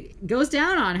he goes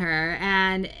down on her,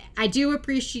 and I do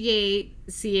appreciate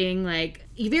seeing like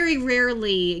very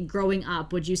rarely growing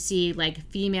up would you see like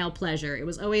female pleasure. It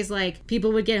was always like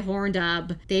people would get horned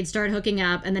up, they'd start hooking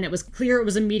up, and then it was clear it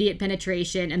was immediate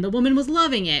penetration and the woman was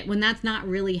loving it, when that's not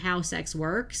really how sex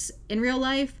works in real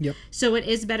life. Yep. So it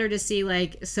is better to see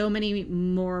like so many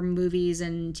more movies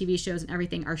and TV shows and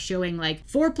everything are showing like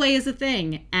foreplay is a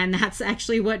thing, and that's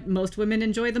actually what most women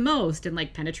enjoy the most, and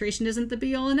like penetration isn't the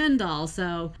be all and end all.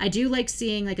 So I do like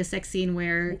seeing like a sex scene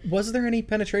where... Was there any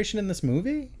penetration in this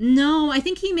movie? No, I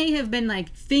think he may have been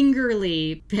like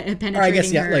fingerly penetrating her. Or I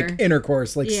guess, yeah, like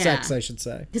intercourse, like sex, I should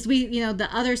say. Because the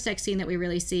other sex scene that we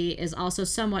really see is also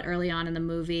somewhat early on in the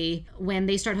movie when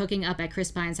they start hooking up at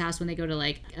Chris Pine's house, when they go to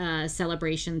like a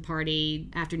celebration party,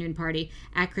 afternoon party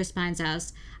at Chris Pine's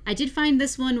house. I did find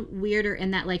this one weirder in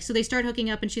that, like, so they start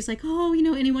hooking up and she's like, oh,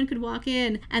 anyone could walk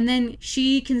in. And then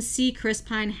she can see Chris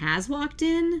Pine has walked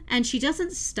in, and she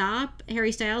doesn't stop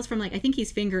Harry Styles from, like, I think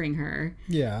he's fingering her.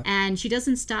 Yeah. And she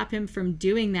doesn't stop him from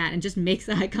doing that and just makes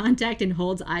eye contact and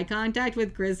holds eye contact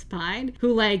with Chris Pine,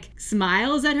 who, like,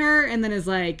 smiles at her and then is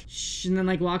like, shh, and then,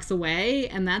 like, walks away.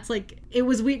 And that's, like, it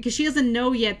was weird because she doesn't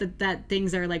know yet that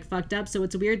things are, like, fucked up. So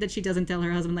it's weird that she doesn't tell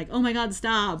her husband, like, oh my God,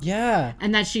 stop. Yeah.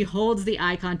 And that she holds the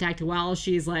eye contact while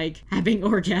she's like having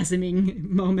orgasming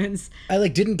moments. I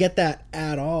like didn't get that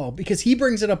at all, because he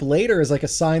brings it up later as like a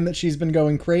sign that she's been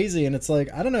going crazy, and it's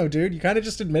like, I don't know, dude, you kind of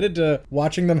just admitted to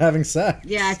watching them having sex.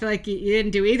 Yeah, I feel like you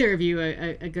didn't do either of you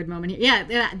a good moment here.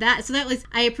 Yeah, that was,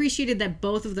 I appreciated that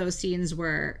both of those scenes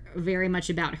were very much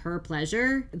about her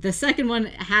pleasure. The second one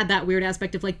had that weird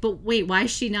aspect of like, but wait, why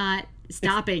is she not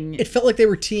stopping? It felt like they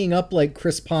were teeing up like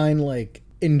Chris Pine like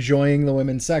enjoying the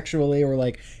women sexually, or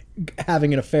like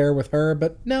having an affair with her,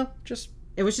 but no,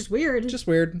 it was just weird. Just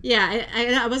weird. Yeah,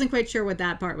 I wasn't quite sure what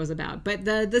that part was about, but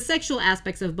the sexual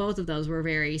aspects of both of those were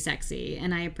very sexy,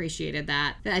 and I appreciated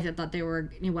that. I thought they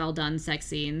were well done sex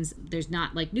scenes. There's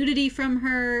not like nudity from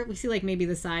her. We see like maybe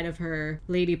the side of her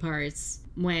lady parts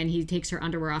when he takes her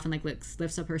underwear off and like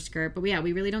lifts up her skirt, but we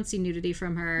really don't see nudity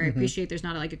from her. I appreciate there's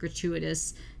not like a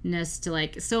gratuitousness to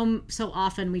like so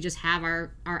often we just have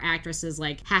our actresses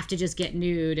like have to just get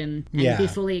nude and be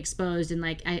fully exposed, and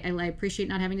like I appreciate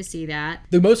not having to see that.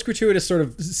 The most gratuitous sort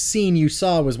of scene you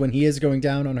saw was when he is going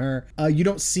down on her. You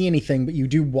don't see anything, but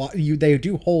they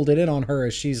do hold it in on her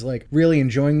as she's like really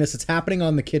enjoying this. It's happening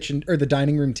on the kitchen or the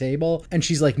dining room table, and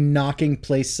she's like knocking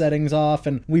place settings off,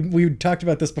 and we talked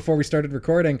about this before we started recording.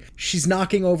 She's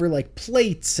knocking over like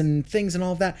plates and things and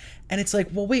all of that, and it's like,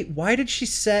 well, wait, why did she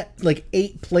set like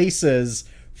 8 places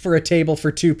for a table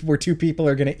for two where two people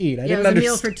are going to eat. I didn't it was a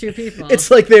meal understand. for two people. It's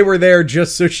like they were there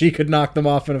just so she could knock them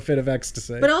off in a fit of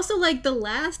ecstasy. But also, like, the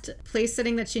last place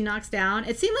setting that she knocks down,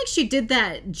 it seemed like she did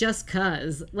that just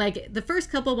cuz. Like, the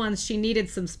first couple ones, she needed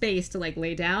some space to, like,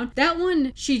 lay down. That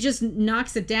one, she just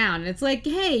knocks it down. And it's like,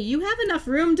 hey, you have enough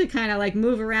room to kind of, like,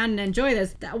 move around and enjoy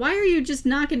this. Why are you just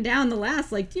knocking down the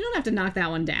last? Like, you don't have to knock that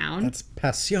one down. That's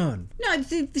passion. No,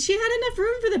 she had enough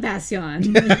room for the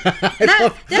passion.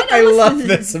 I love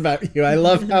this about you. I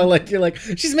love how, like, you're like,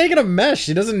 she's making a mess.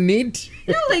 She doesn't need to.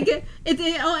 No, like,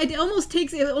 it almost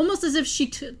takes it almost as if she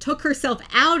took herself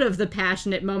out of the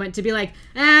passionate moment to be like,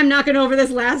 I'm knocking over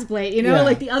this last plate, you know? Yeah.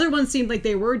 Like, the other ones seemed like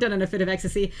they were done in a fit of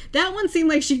ecstasy. That one seemed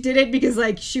like she did it because,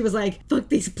 like, she was like, fuck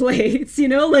these plates, you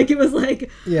know? Like, it was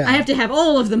like, Yeah. I have to have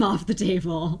all of them off the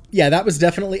table. Yeah, that was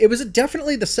definitely,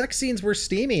 the sex scenes were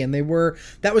steamy, and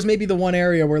that was maybe the one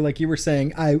area where, like you were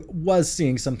saying, I was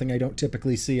seeing something I don't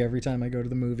typically see every time I go to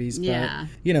the movies, but, Yeah.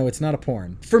 you know, it's not a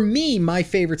porn. For me, my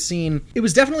favorite scene, it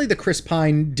was definitely the Chris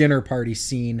Pine dinner party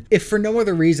scene, if for no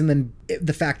other reason than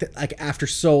the fact that, like, after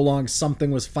so long,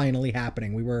 something was finally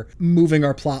happening. We were moving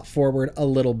our plot forward a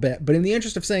little bit, but in the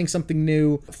interest of saying something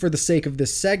new for the sake of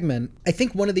this segment, I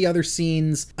think one of the other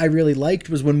scenes I really liked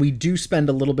was when we do spend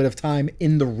a little bit of time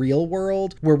in the real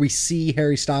world, where we see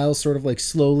Harry Styles sort of, like,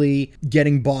 slowly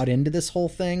getting bought into this whole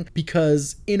thing,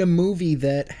 because in a movie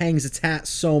that hangs its hat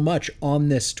so much on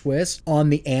this twist, on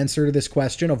the answer to this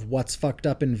question of what's fucked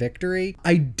up in Victory,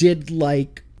 I did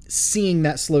like seeing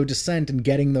that slow descent and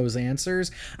getting those answers.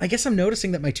 I guess I'm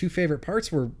noticing that my two favorite parts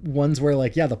were ones where,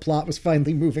 like, yeah, the plot was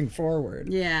finally moving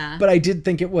forward. Yeah. But I did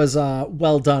think it was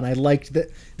well done. I liked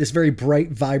that this very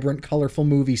bright, vibrant, colorful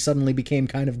movie suddenly became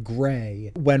kind of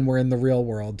gray when we're in the real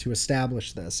world to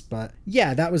establish this. But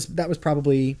yeah, that was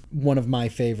probably one of my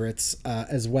favorites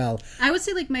as well. I would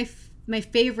say, like, my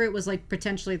favorite was, like,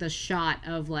 potentially the shot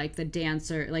of, like, the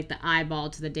dancer, like, the eyeball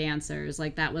to the dancers.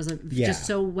 Like, that was just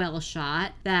so well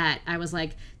shot that I was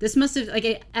like, this must have,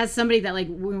 like, as somebody that, like,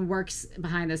 works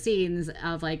behind the scenes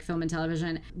of, like, film and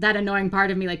television, that annoying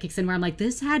part of me, like, kicks in where I'm like,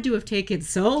 this had to have taken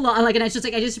so long. Like, and it's just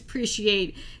like, I just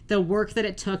appreciate the work that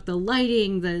it took, the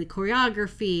lighting, the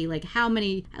choreography, like, how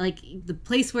many, like, the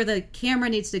place where the camera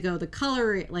needs to go, the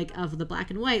color, like, of the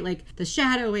black and white, like, the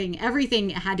shadowing, everything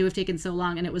had to have taken so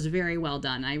long, and it was very well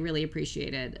done. I really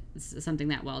appreciated something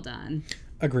that well done.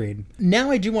 Agreed. Now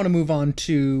I do want to move on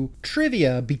to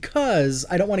trivia, because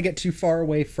I don't want to get too far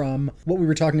away from what we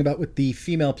were talking about with the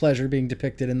female pleasure being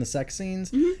depicted in the sex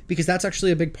scenes, because that's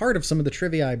actually a big part of some of the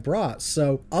trivia I brought.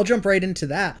 So I'll jump right into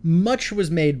that. Much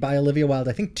was made by Olivia Wilde,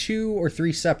 I think 2 or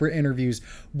 3 separate interviews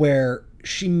where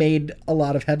she made a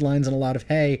lot of headlines and a lot of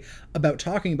hay about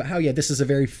talking about how, yeah, this is a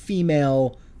very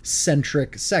female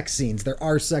centric sex scenes. There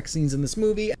are sex scenes in this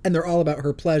movie, and they're all about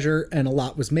her pleasure, and a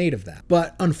lot was made of that.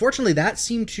 But unfortunately, that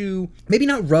seemed to maybe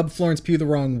not rub Florence Pugh the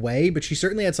wrong way, but she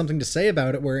certainly had something to say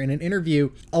about it, where in an interview,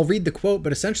 I'll read the quote,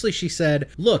 but essentially she said,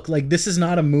 look, like, this is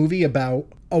not a movie about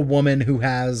a woman who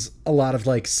has a lot of,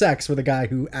 like, sex with a guy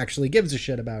who actually gives a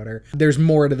shit about her. There's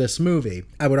more to this movie.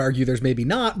 I would argue there's maybe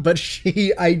not, but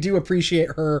I do appreciate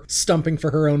her stumping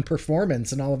for her own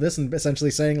performance and all of this, and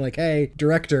essentially saying, like, hey,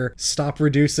 director, stop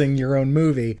reducing your own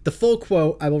movie. The full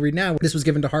quote I will read now. This was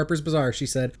given to Harper's Bazaar. She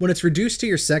said, when it's reduced to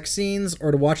your sex scenes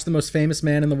or to watch the most famous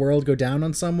man in the world go down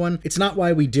on someone, it's not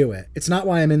why we do it. It's not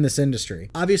why I'm in this industry.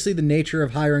 Obviously, the nature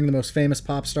of hiring the most famous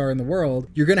pop star in the world,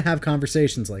 you're going to have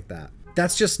conversations like that.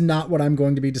 That's just not what I'm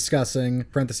going to be discussing.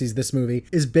 Parentheses, this movie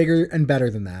is bigger and better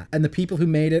than that. And the people who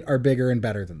made it are bigger and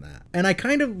better than that. And I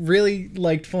kind of really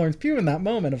liked Florence Pugh in that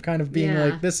moment of kind of being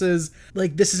like, this is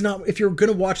not, if you're going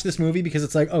to watch this movie because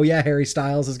it's like, oh yeah, Harry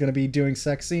Styles is going to be doing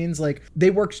sex scenes, like, they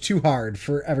worked too hard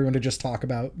for everyone to just talk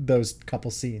about those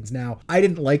couple scenes. Now, I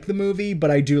didn't like the movie,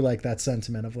 but I do like that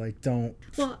sentiment of, like, don't.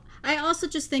 Well, I also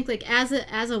just think, like, as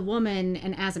a woman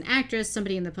and as an actress,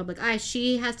 somebody in the public eye,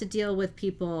 she has to deal with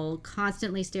people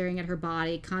constantly staring at her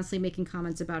body, constantly making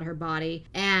comments about her body.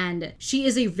 And she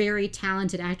is a very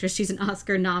talented actress. She's an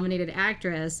Oscar-nominated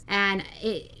actress. And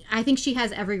I think she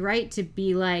has every right to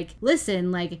be like,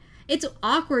 listen, like, it's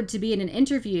awkward to be in an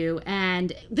interview,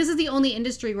 and this is the only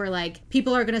industry where, like,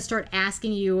 people are going to start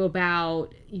asking you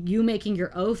about you making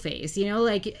your O face, you know,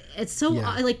 like, it's so,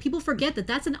 like, people forget that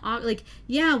that's like,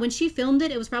 yeah, when she filmed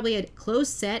it, it was probably a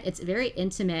closed set, it's very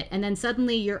intimate, and then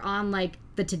suddenly you're on, like,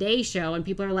 the Today Show, and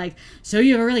people are like, so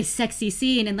you have a really sexy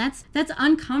scene, and that's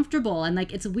uncomfortable, and,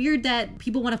 like, it's weird that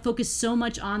people want to focus so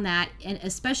much on that, and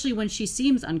especially when she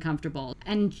seems uncomfortable,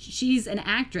 and she's an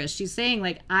actress, she's saying,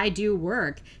 like, I do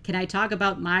work, can I talk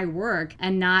about my work,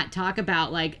 and not talk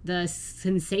about, like, the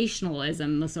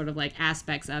sensationalism, the sort of, like,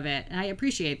 aspects of it, and I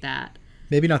appreciate that.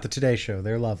 Maybe not the Today Show.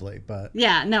 They're lovely, but...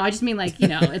 Yeah, no, I just mean like,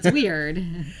 it's weird.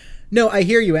 No, I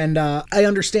hear you, and I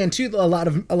understand too. A lot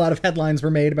of headlines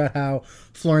were made about how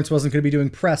Florence wasn't going to be doing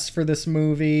press for this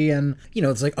movie, and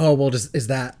it's like, oh well, is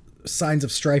that signs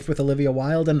of strife with Olivia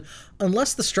Wilde? And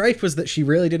unless the strife was that she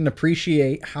really didn't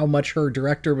appreciate how much her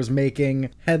director was making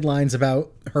headlines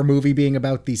about her movie being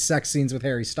about these sex scenes with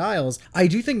Harry Styles, I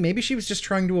do think maybe she was just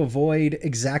trying to avoid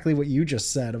exactly what you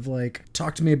just said of like,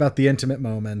 talk to me about the intimate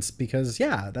moments, because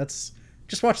that's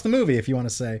just watch the movie if you want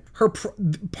to say.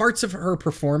 Parts of her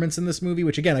performance in this movie,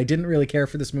 which again, I didn't really care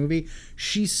for this movie,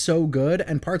 she's so good,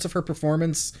 and parts of her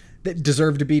performance that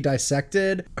deserve to be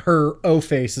dissected, her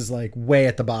O-face is like way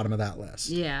at the bottom of that list.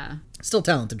 Yeah. Still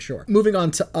talented, sure. Moving on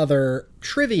to other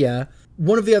trivia,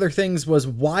 one of the other things was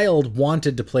Wilde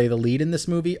wanted to play the lead in this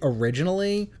movie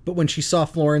originally, but when she saw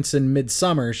Florence in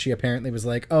Midsummer, she apparently was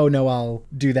like, oh no, I'll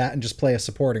do that and just play a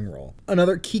supporting role.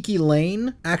 Another, Kiki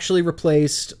Lane actually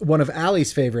replaced one of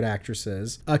Allie's favorite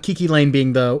actresses. Kiki Lane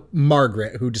being the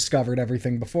Margaret who discovered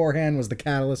everything beforehand, was the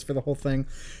catalyst for the whole thing.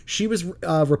 She was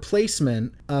a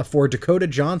replacement for Dakota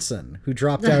Johnson, who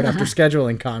dropped out after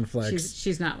scheduling conflicts.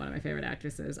 She's not one of my favorite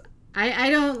actresses. I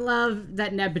don't love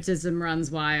that nepotism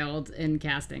runs wild in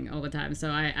casting all the time,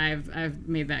 so I've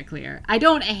made that clear. I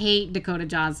don't hate Dakota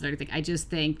Johnson or anything. I just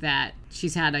think that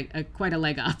she's had quite a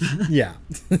leg up. Yeah.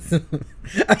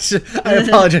 I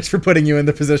apologize for putting you in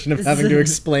the position of having to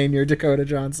explain your Dakota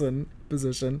Johnson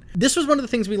position. This was one of the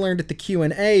things we learned at the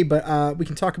Q&A, but we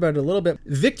can talk about it a little bit.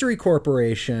 Victory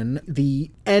Corporation, the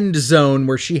end zone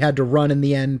where she had to run in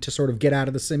the end to sort of get out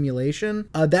of the simulation,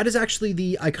 that is actually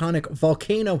the iconic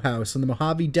Volcano House in the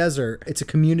Mojave Desert. It's a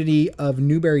community of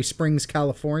Newberry Springs,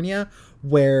 California,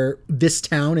 where this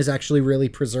town is actually really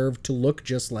preserved to look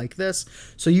just like this.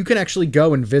 So you can actually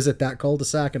go and visit that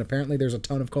cul-de-sac, and apparently there's a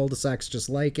ton of cul-de-sacs just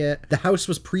like it. The house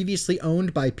was previously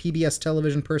owned by PBS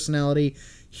television personality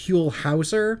Huell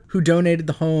Hauser, who donated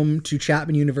the home to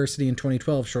Chapman University in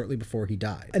 2012, shortly before he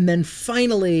died. And then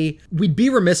finally, we'd be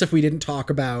remiss if we didn't talk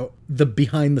about the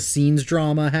behind-the-scenes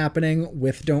drama happening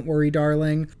with Don't Worry,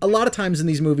 Darling. A lot of times in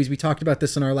these movies, we talked about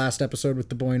this in our last episode with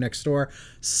The Boy Next Door,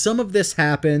 some of this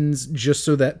happens just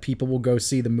so that people will go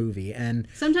see the movie. And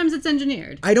sometimes it's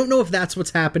engineered. I don't know if that's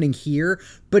what's happening here,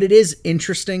 but it is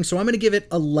interesting. So I'm going to give it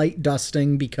a light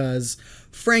dusting because,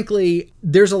 frankly,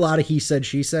 there's a lot of he said,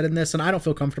 she said in this, and I don't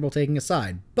feel comfortable taking a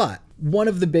side. But one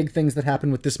of the big things that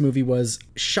happened with this movie was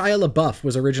Shia LaBeouf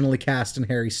was originally cast in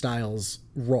Harry Styles'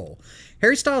 role.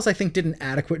 Harry Styles, I think, did an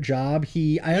adequate job.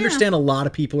 I understand a lot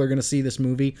of people are going to see this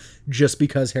movie just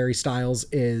because Harry Styles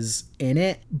is in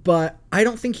it, but I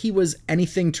don't think he was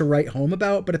anything to write home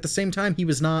about, but at the same time, he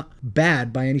was not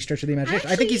bad by any stretch of the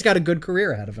imagination. I think he's got a good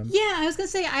carear ahead of him. Yeah, I was going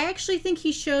to say, I actually think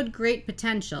he showed great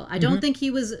potential. I don't think he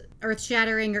was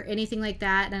earth-shattering or anything like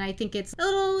that, and I think it's a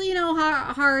little,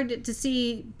 hard to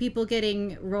see people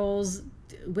getting roles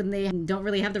when they don't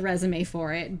really have the resume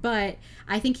for it, but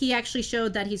I think he actually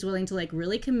showed that he's willing to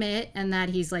really commit, and that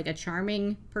he's a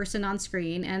charming person on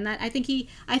screen, and that I think he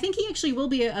actually will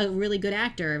be a really good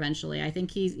actor eventually. I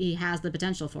think he has the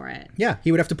potential for it. Yeah,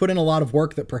 he would have to put in a lot of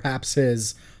work that perhaps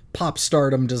his pop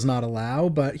stardom does not allow,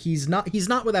 but he's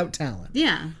not without talent.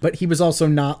 Yeah. But he was also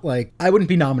not I wouldn't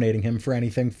be nominating him for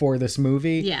anything for this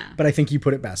movie. Yeah. But I think you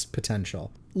put it best,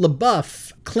 potential.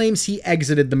 LaBeouf claims he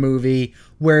exited the movie,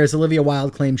 whereas Olivia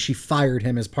Wilde claims she fired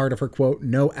him as part of her, quote,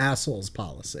 no assholes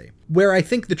policy. Where I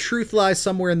think the truth lies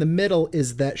somewhere in the middle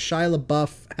is that Shia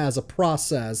LaBeouf has a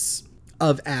process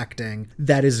of acting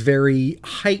that is very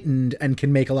heightened and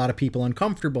can make a lot of people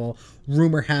uncomfortable.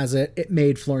 Rumor has it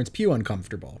made Florence Pugh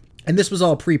uncomfortable. And this was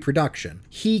all pre-production.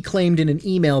 He claimed in an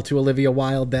email to Olivia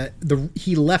Wilde that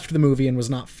he left the movie and was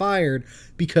not fired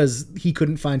because he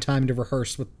couldn't find time to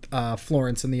rehearse with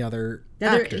Florence and the other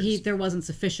actors. There wasn't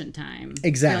sufficient time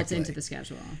exactly built into the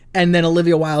schedule. And then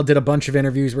Olivia Wilde did a bunch of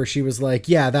interviews where she was like,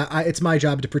 it's my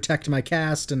job to protect my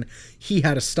cast, and he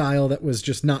had a style that was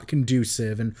just not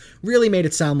conducive, and really made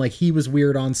it sound like he was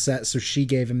weird on set, so she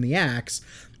gave him the axe.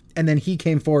 And then he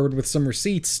came forward with some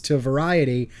receipts to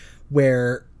Variety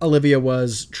where Olivia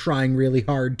was trying really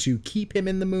hard to keep him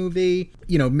in the movie,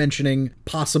 mentioning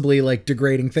possibly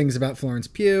degrading things about Florence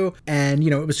Pugh. And,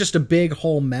 it was just a big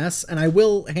whole mess. And I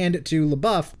will hand it to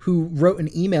LaBeouf, who wrote an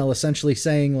email essentially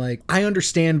saying, I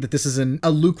understand that this is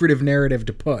a lucrative narrative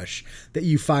to push, that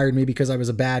you fired me because I was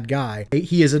a bad guy.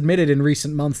 He has admitted in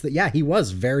recent months that, he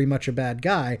was very much a bad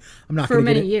guy. I'm not going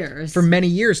to get years. For many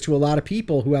years to a lot of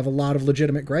people who have a lot of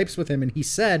legitimate gripes with him. And he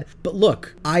said, but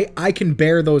look, I can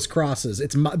bear those crosses.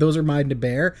 Those are mine to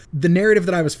bear. The narrative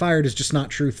that I was fired is just not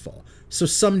truthful. So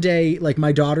someday,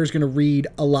 my daughter's going to read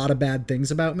a lot of bad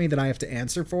things about me that I have to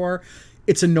answer for.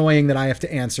 it's annoying that I have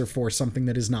to answer for something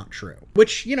that is not true.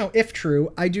 Which, you know, if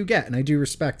true, I do get and I do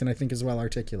respect and I think is well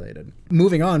articulated.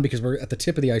 Moving on, because we're at the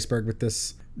tip of the iceberg with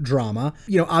this drama.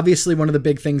 You know, obviously one of the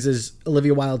big things is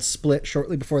Olivia Wilde split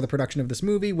shortly before the production of this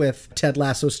movie with Ted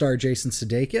Lasso star Jason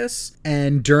Sudeikis.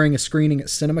 And during a screening at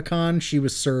CinemaCon, she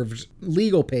was served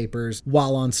legal papers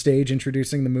while on stage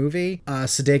introducing the movie.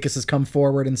 Sudeikis has come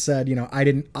forward and said, you know, I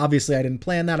didn't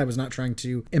plan that. I was not trying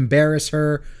to embarrass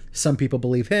her. Some people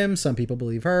believe him, some people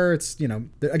believe her. It's, you know,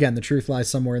 again, the truth lies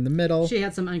somewhere in the middle. She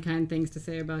had some unkind things to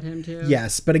say about him too.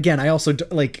 Yes, but again, I also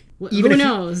like who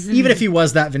knows? Even if he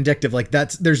was that vindictive, like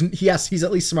he's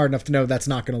at least smart enough to know that's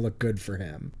not going to look good for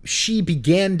him. She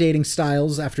began dating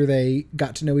Stiles after they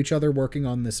got to know each other working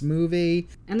on this movie.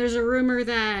 And there's a rumor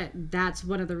that that's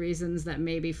one of the reasons that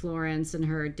maybe Florence and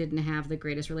her didn't have the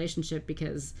greatest relationship,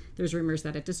 because there's rumors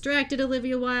that it distracted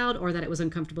Olivia Wilde, or that it was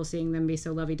uncomfortable seeing them be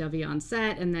so lovey-dovey on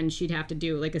set, and then she'd have to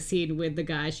do like a scene with the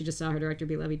guy she just saw her director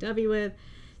be lovey-dovey with.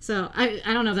 So I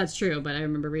don't know if that's true, but I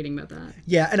remember reading about that.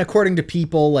 Yeah, and according to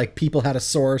people, like, people had a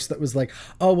source that was like,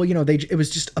 oh, well, you know, it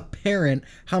was just apparent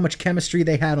how much chemistry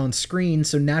they had on screen,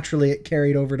 so naturally it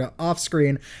carried over to off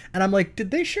screen. And I'm like,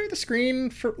 did they share the screen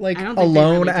for like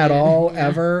alone at all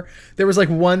ever? There was like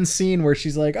one scene where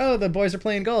she's like, oh, the boys are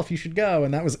playing golf, you should go,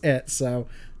 and that was it. So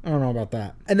I don't know about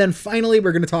that. And then finally,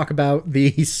 we're going to talk about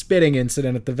the spitting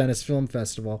incident at the Venice Film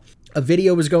Festival. A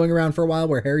video was going around for a while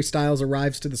where Harry Styles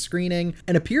arrives to the screening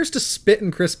and appears to spit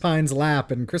in Chris Pine's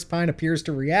lap, and Chris Pine appears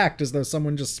to react as though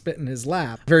someone just spit in his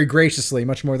lap. Very graciously,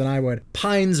 much more than I would.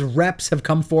 Pine's reps have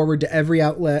come forward to every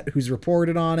outlet who's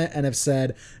reported on it and have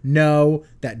said, no,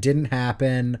 that didn't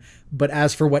happen. But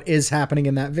as for what is happening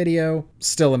in that video,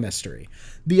 still a mystery.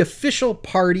 The official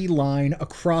party line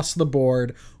across the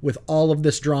board with all of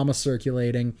this drama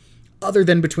circulating, other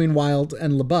than between Wilde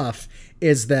and LaBeouf,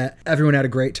 is that everyone had a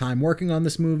great time working on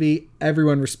this movie,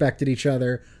 everyone respected each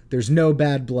other, there's no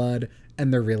bad blood,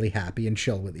 and they're really happy and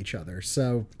chill with each other.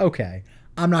 So, okay.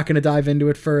 I'm not going to dive into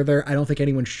it further. I don't think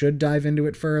anyone should dive into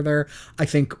it further. I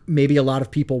think maybe a lot of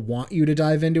people want you to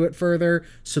dive into it further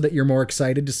so that you're more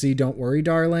excited to see Don't Worry,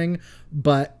 Darling.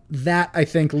 But that, I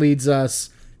think, leads us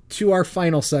to our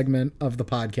final segment of the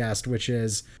podcast, which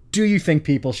is, do you think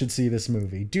people should see this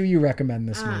movie? Do you recommend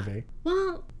this movie?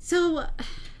 Well, so...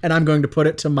 And I'm going to put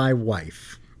it to my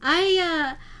wife.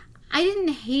 I didn't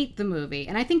hate the movie,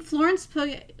 and I think Florence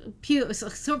Pugh.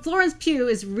 So Florence Pugh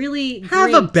is really great.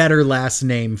 Have a better last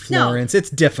name, Florence. No, it's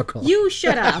difficult. You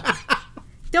shut up.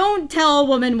 Don't tell a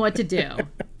woman what to do.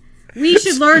 We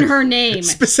should learn her name.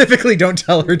 Specifically, don't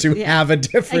tell her to have a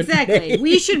different name.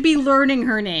 We should be learning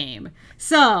her name.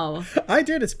 So I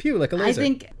did. It's Pugh, like a laser.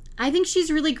 I think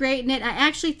she's really great in it. I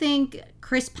actually think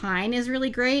Chris Pine is really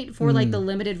great for like the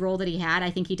limited role that he had.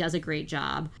 I think he does a great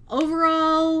job.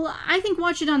 Overall, I think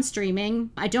watch it on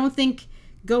streaming. I don't think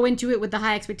go into it with the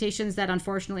high expectations that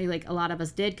unfortunately like a lot of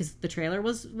us did, because the trailer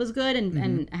was good,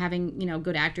 and having, you know,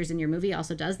 good actors in your movie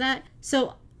also does that.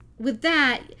 So with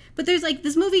that, but there's like,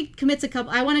 this movie commits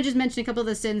I want to just mention a couple of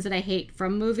the sins that I hate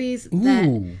from movies.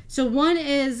 So one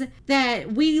is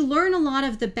that we learn a lot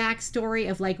of the backstory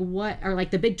of like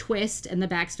the big twist and the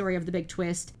backstory of the big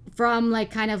twist from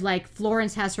like kind of like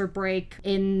Florence has her break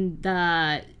in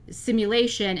the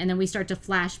simulation, and then we start to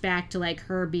flash back to like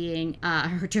her being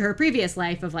her previous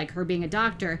life of like her being a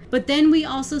doctor. But then we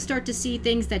also start to see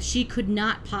things that she could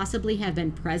not possibly have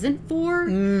been present for.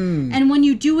 And when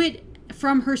you do it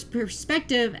from her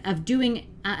perspective of doing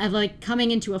of like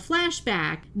coming into a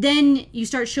flashback, then you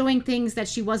start showing things that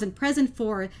she wasn't present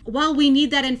for. While we need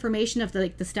that information of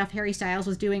the stuff Harry Styles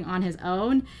was doing on his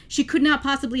own, she could not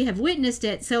possibly have witnessed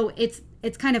it. So it's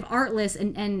kind of artless,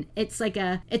 and it's like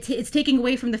it's taking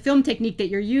away from the film technique that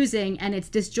you're using, and it's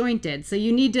disjointed. So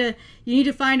you need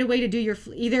to find a way to do your,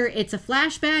 either it's a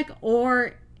flashback,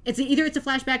 or it's a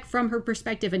flashback from her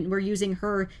perspective and we're using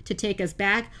her to take us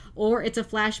back, or it's a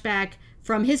flashback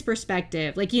from his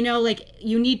perspective. Like, you know, like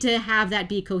you need to have that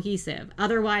be cohesive.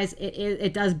 Otherwise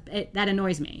that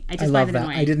annoys me. I love that.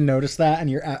 Annoying. I didn't notice that,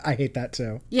 and I hate that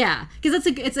too. Yeah, because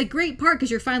it's a great part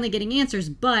because you're finally getting answers,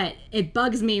 but it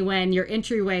bugs me when your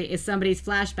entryway is somebody's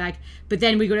flashback, but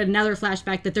then we go to another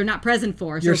flashback that they're not present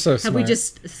for. You're so smart. Have we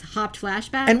just hopped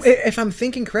flashbacks? And if I'm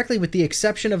thinking correctly, with the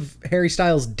exception of Harry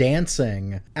Styles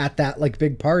dancing at that like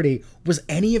big party, was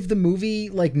any of the movie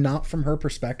like not from her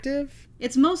perspective?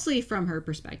 It's mostly from her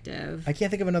perspective. I can't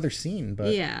think of another scene,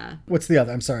 but yeah. What's the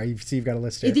other? I'm sorry. You see, you've got a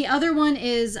list here. The other one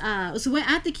is so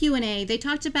at the Q&A, they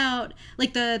talked about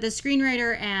like the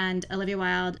screenwriter and Olivia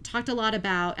Wilde talked a lot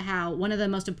about how one of the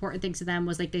most important things to them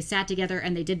was like they sat together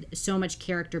and they did so much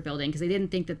character building because they didn't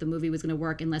think that the movie was going to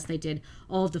work unless they did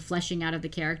all of the fleshing out of the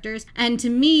characters. And to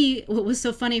me, what was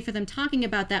so funny for them talking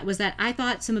about that was that I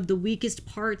thought some of the weakest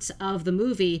parts of the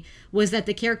movie was that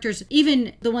the characters,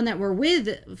 even the one that were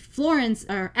with Florence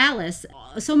or Alice,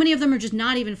 so many of them are just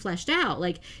not even fleshed out.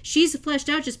 Like she's fleshed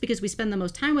out just because we spend the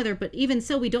most time with her, but even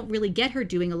so, we don't really get her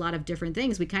doing a lot of different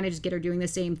things. We kind of just get her doing the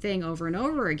same thing over and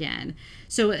over again.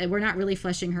 So we're not really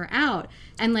fleshing her out.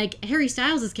 And like Harry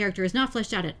Styles' character is not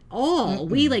fleshed out at all.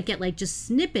 We like get like just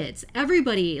snippets.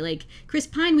 Everybody, like Chris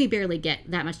Pine, we barely get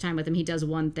that much time with him. He does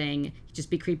one thing, just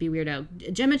be creepy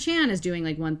weirdo. Gemma Chan is doing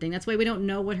like one thing. That's why we don't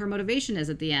know what her motivation is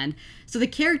at the end. So the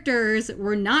characters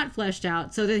were not fleshed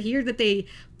out. So to hear that they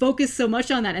focused so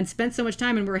much on that and spent so much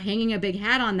time and were hanging a big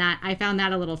hat on that, I found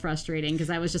that a little frustrating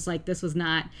because I was just like, this was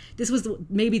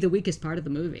maybe the weakest part of the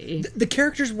movie. The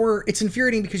characters were, it's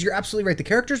infuriating because you're absolutely right. The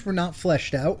characters were not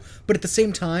fleshed out, but at the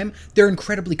same time, they're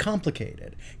incredibly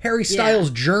complicated. Harry Styles'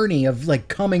 journey of like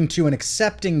coming to and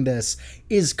accepting this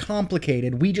is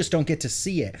complicated. We just don't get to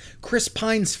see it. Chris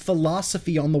Pine's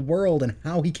philosophy on the world and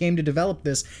how he came to develop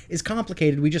this is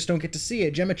complicated. We just don't get to see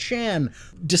it. Gemma Chan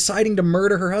deciding to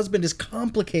murder her husband is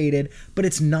complicated, but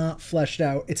it's not fleshed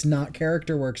out. It's not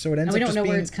character work. So it ends up we just don't know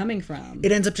being, where it's coming from.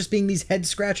 It ends up just being these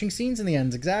head-scratching scenes in the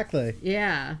end. Exactly.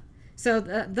 Yeah. So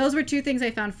those were two things I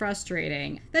found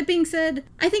frustrating. That being said,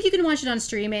 I think you can watch it on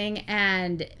streaming,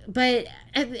 but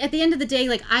at the end of the day,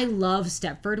 like I love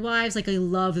Stepford Wives. Like I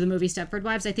love the movie Stepford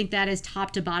Wives. I think that is top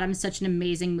to bottom such an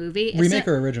amazing movie. Remake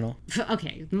or original?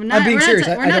 Okay, I'm being serious.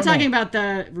 We're not talking about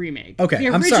the remake. Okay, the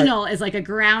original is like a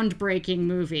groundbreaking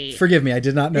movie. Forgive me, I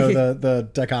did not know the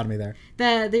dichotomy there.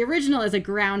 The original is a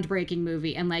groundbreaking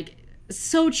movie, and like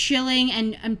so chilling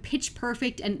and pitch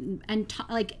perfect and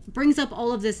like brings up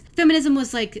all of this. Feminism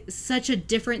was like such a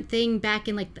different thing back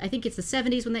in like I think it's the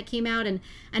 70s when that came out, and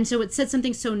so it said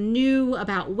something so new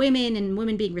about women and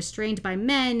women being restrained by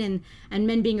men and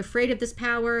men being afraid of this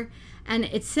power. And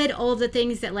it said all of the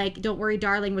things that like Don't Worry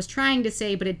Darling was trying to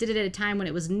say, but it did it at a time when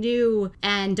it was new,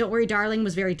 and Don't Worry Darling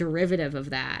was very derivative of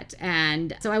that.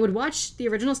 And so I would watch the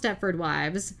original Stepford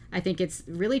Wives. I think it's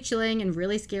really chilling and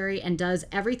really scary and does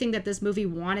everything that this movie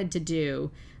wanted to do,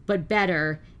 but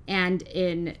better and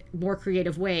in more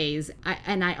creative ways.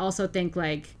 I also think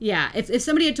like, yeah, if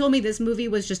somebody had told me this movie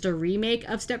was just a remake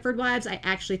of Stepford Wives, I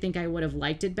actually think I would have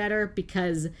liked it better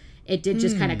because it did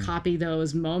just kind of copy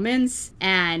those moments,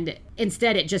 and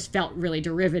instead it just felt really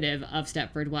derivative of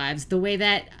Stepford Wives, the way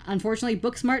that, unfortunately,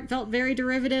 Booksmart felt very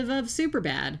derivative of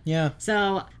Superbad. Yeah.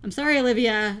 So, I'm sorry,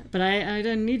 Olivia, but I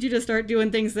need you to start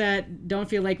doing things that don't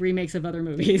feel like remakes of other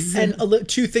movies. And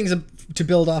two things to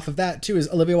build off of that, too, is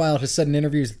Olivia Wilde has said in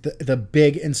interviews the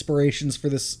big inspirations for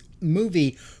this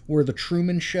movie were The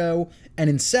Truman Show and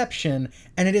Inception,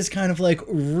 and it is kind of like,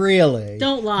 really?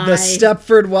 Don't lie. The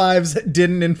Stepford Wives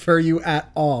didn't infer you at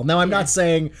all. Now, I'm not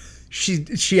saying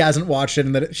she hasn't watched it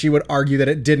and that she would argue that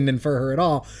it didn't infer her at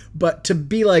all, but to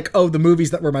be like, oh, the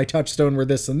movies that were my touchstone were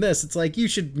this and this, it's like, you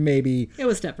should maybe... It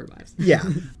was Stepford Wives. Yeah.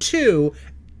 Two,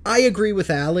 I agree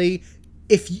with Allie.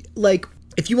 If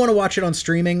you want to watch it on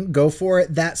streaming, go for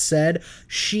it. That said,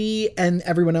 she and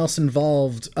everyone else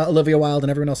involved, Olivia Wilde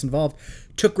and everyone else involved,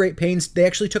 took great pains. They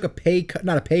actually took a pay cut,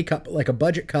 not a pay cut, but like a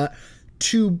budget cut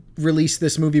to release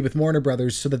this movie with Warner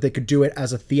Brothers so that they could do it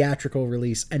as a theatrical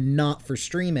release and not for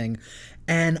streaming.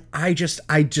 And I just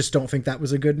don't think that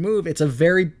was a good move. It's a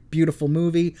very beautiful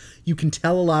movie. You can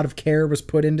tell a lot of care was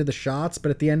put into the shots, but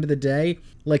at the end of the day,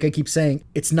 like I keep saying,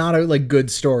 it's not a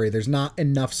good story. There's not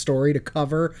enough story to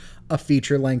cover a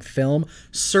feature-length film.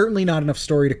 Certainly not enough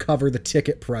story to cover the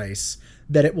ticket price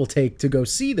that it will take to go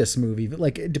see this movie.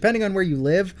 Like, depending on where you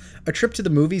live, a trip to the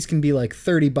movies can be like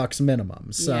 $30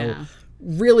 minimum. So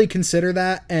really consider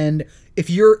that. And if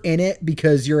you're in it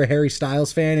because you're a Harry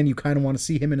Styles fan and you kind of want to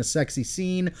see him in a sexy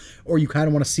scene, or you kind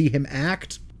of want to see him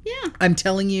act, I'm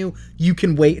telling you, you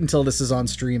can wait until this is on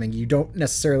streaming. You don't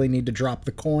necessarily need to drop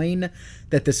the coin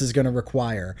that this is going to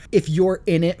require. If you're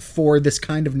in it for this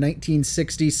kind of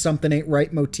 1960s something ain't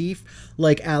right motif,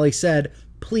 like Allie said,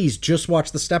 please just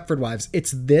watch The Stepford Wives.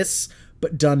 It's this,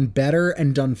 but done better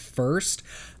and done first.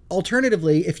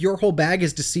 Alternatively, if your whole bag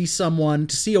is to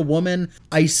see a woman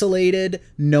isolated,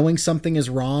 knowing something is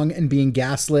wrong and being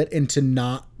gaslit into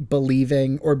not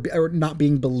believing or not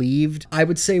being believed, I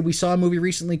would say we saw a movie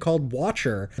recently called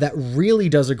Watcher that really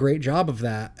does a great job of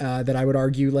that. That I would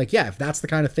argue, like, yeah, if that's the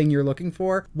kind of thing you're looking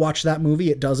for, watch that movie.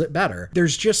 It does it better.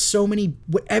 There's just so many,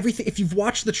 everything. If you've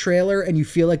watched the trailer and you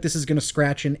feel like this is going to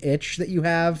scratch an itch that you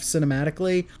have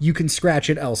cinematically, you can scratch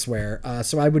it elsewhere.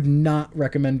 So I would not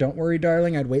recommend Don't Worry,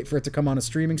 Darling. I'd wait for it to come on a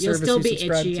streaming You'll service. still you be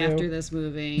subscribe itchy to. after this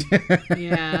movie.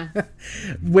 Yeah.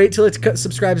 Wait till it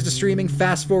subscribes to streaming.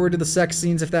 Fast forward to the sex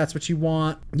scenes if that's what you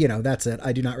want. You know, that's it.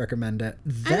 I do not recommend it.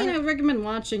 I recommend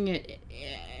watching it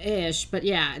ish, but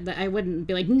yeah, I wouldn't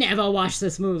be like, never watch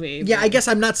this movie. Yeah, I guess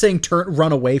I'm not saying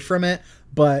run away from it,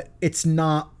 but it's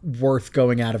not worth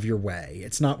going out of your way.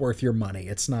 It's not worth your money.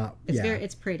 It's not.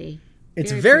 It's pretty.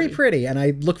 It's very pretty, and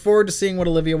I look forward to seeing what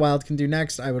Olivia Wilde can do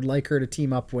next. I would like her to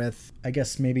team up with, I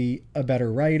guess, maybe a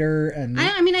better writer. And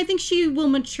I think she will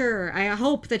mature. I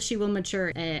hope that she will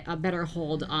mature a better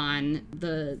hold on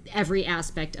every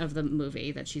aspect of the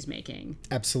movie that she's making.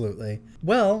 Absolutely.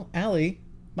 Well, Allie,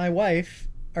 my wife,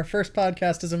 our first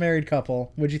podcast as a married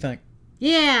couple. What'd you think?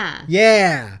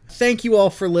 Yeah. Thank you all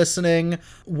for listening.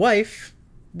 Wife,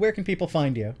 where can people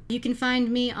find you? You can find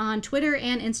me on Twitter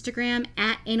and Instagram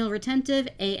at AnalRetentive,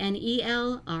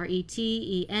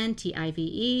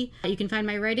 ANELRETENTIVE. You can find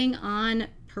my writing on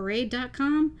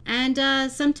parade.com.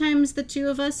 And sometimes the two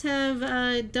of us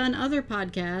have done other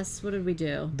podcasts. What did we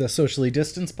do? The Socially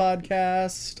Distanced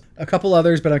podcast, a couple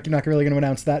others, but I'm not really going to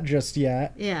announce that just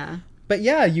yet. Yeah. But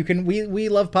yeah, you can. We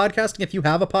love podcasting. If you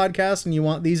have a podcast and you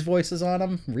want these voices on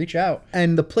them, reach out.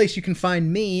 And the place you can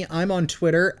find me, I'm on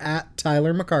Twitter at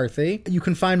Tyler McCarthy. You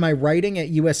can find my writing at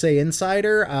USA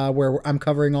Insider, where I'm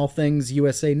covering all things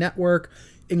USA Network,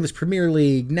 English Premier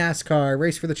League, NASCAR,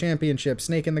 Race for the Championship,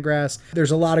 Snake in the Grass.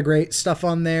 There's a lot of great stuff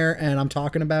on there, and I'm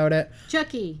talking about it.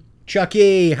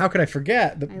 Chucky, how could I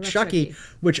forget? Chucky,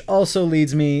 which also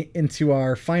leads me into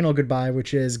our final goodbye,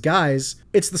 which is, guys,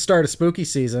 it's the start of spooky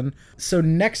season. So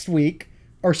next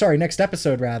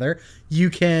episode, you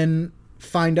can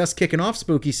find us kicking off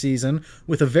spooky season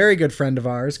with a very good friend of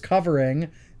ours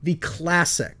covering the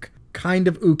classic kind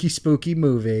of ooky spooky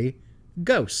movie,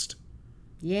 Ghost.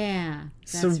 Yeah,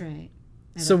 that's right.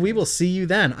 So we will see you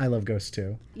then. I love Ghost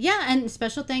too. Yeah, and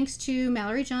special thanks to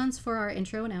Mallory Johns for our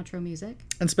intro and outro music.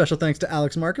 And special thanks to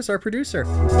Alex Marcus, our producer.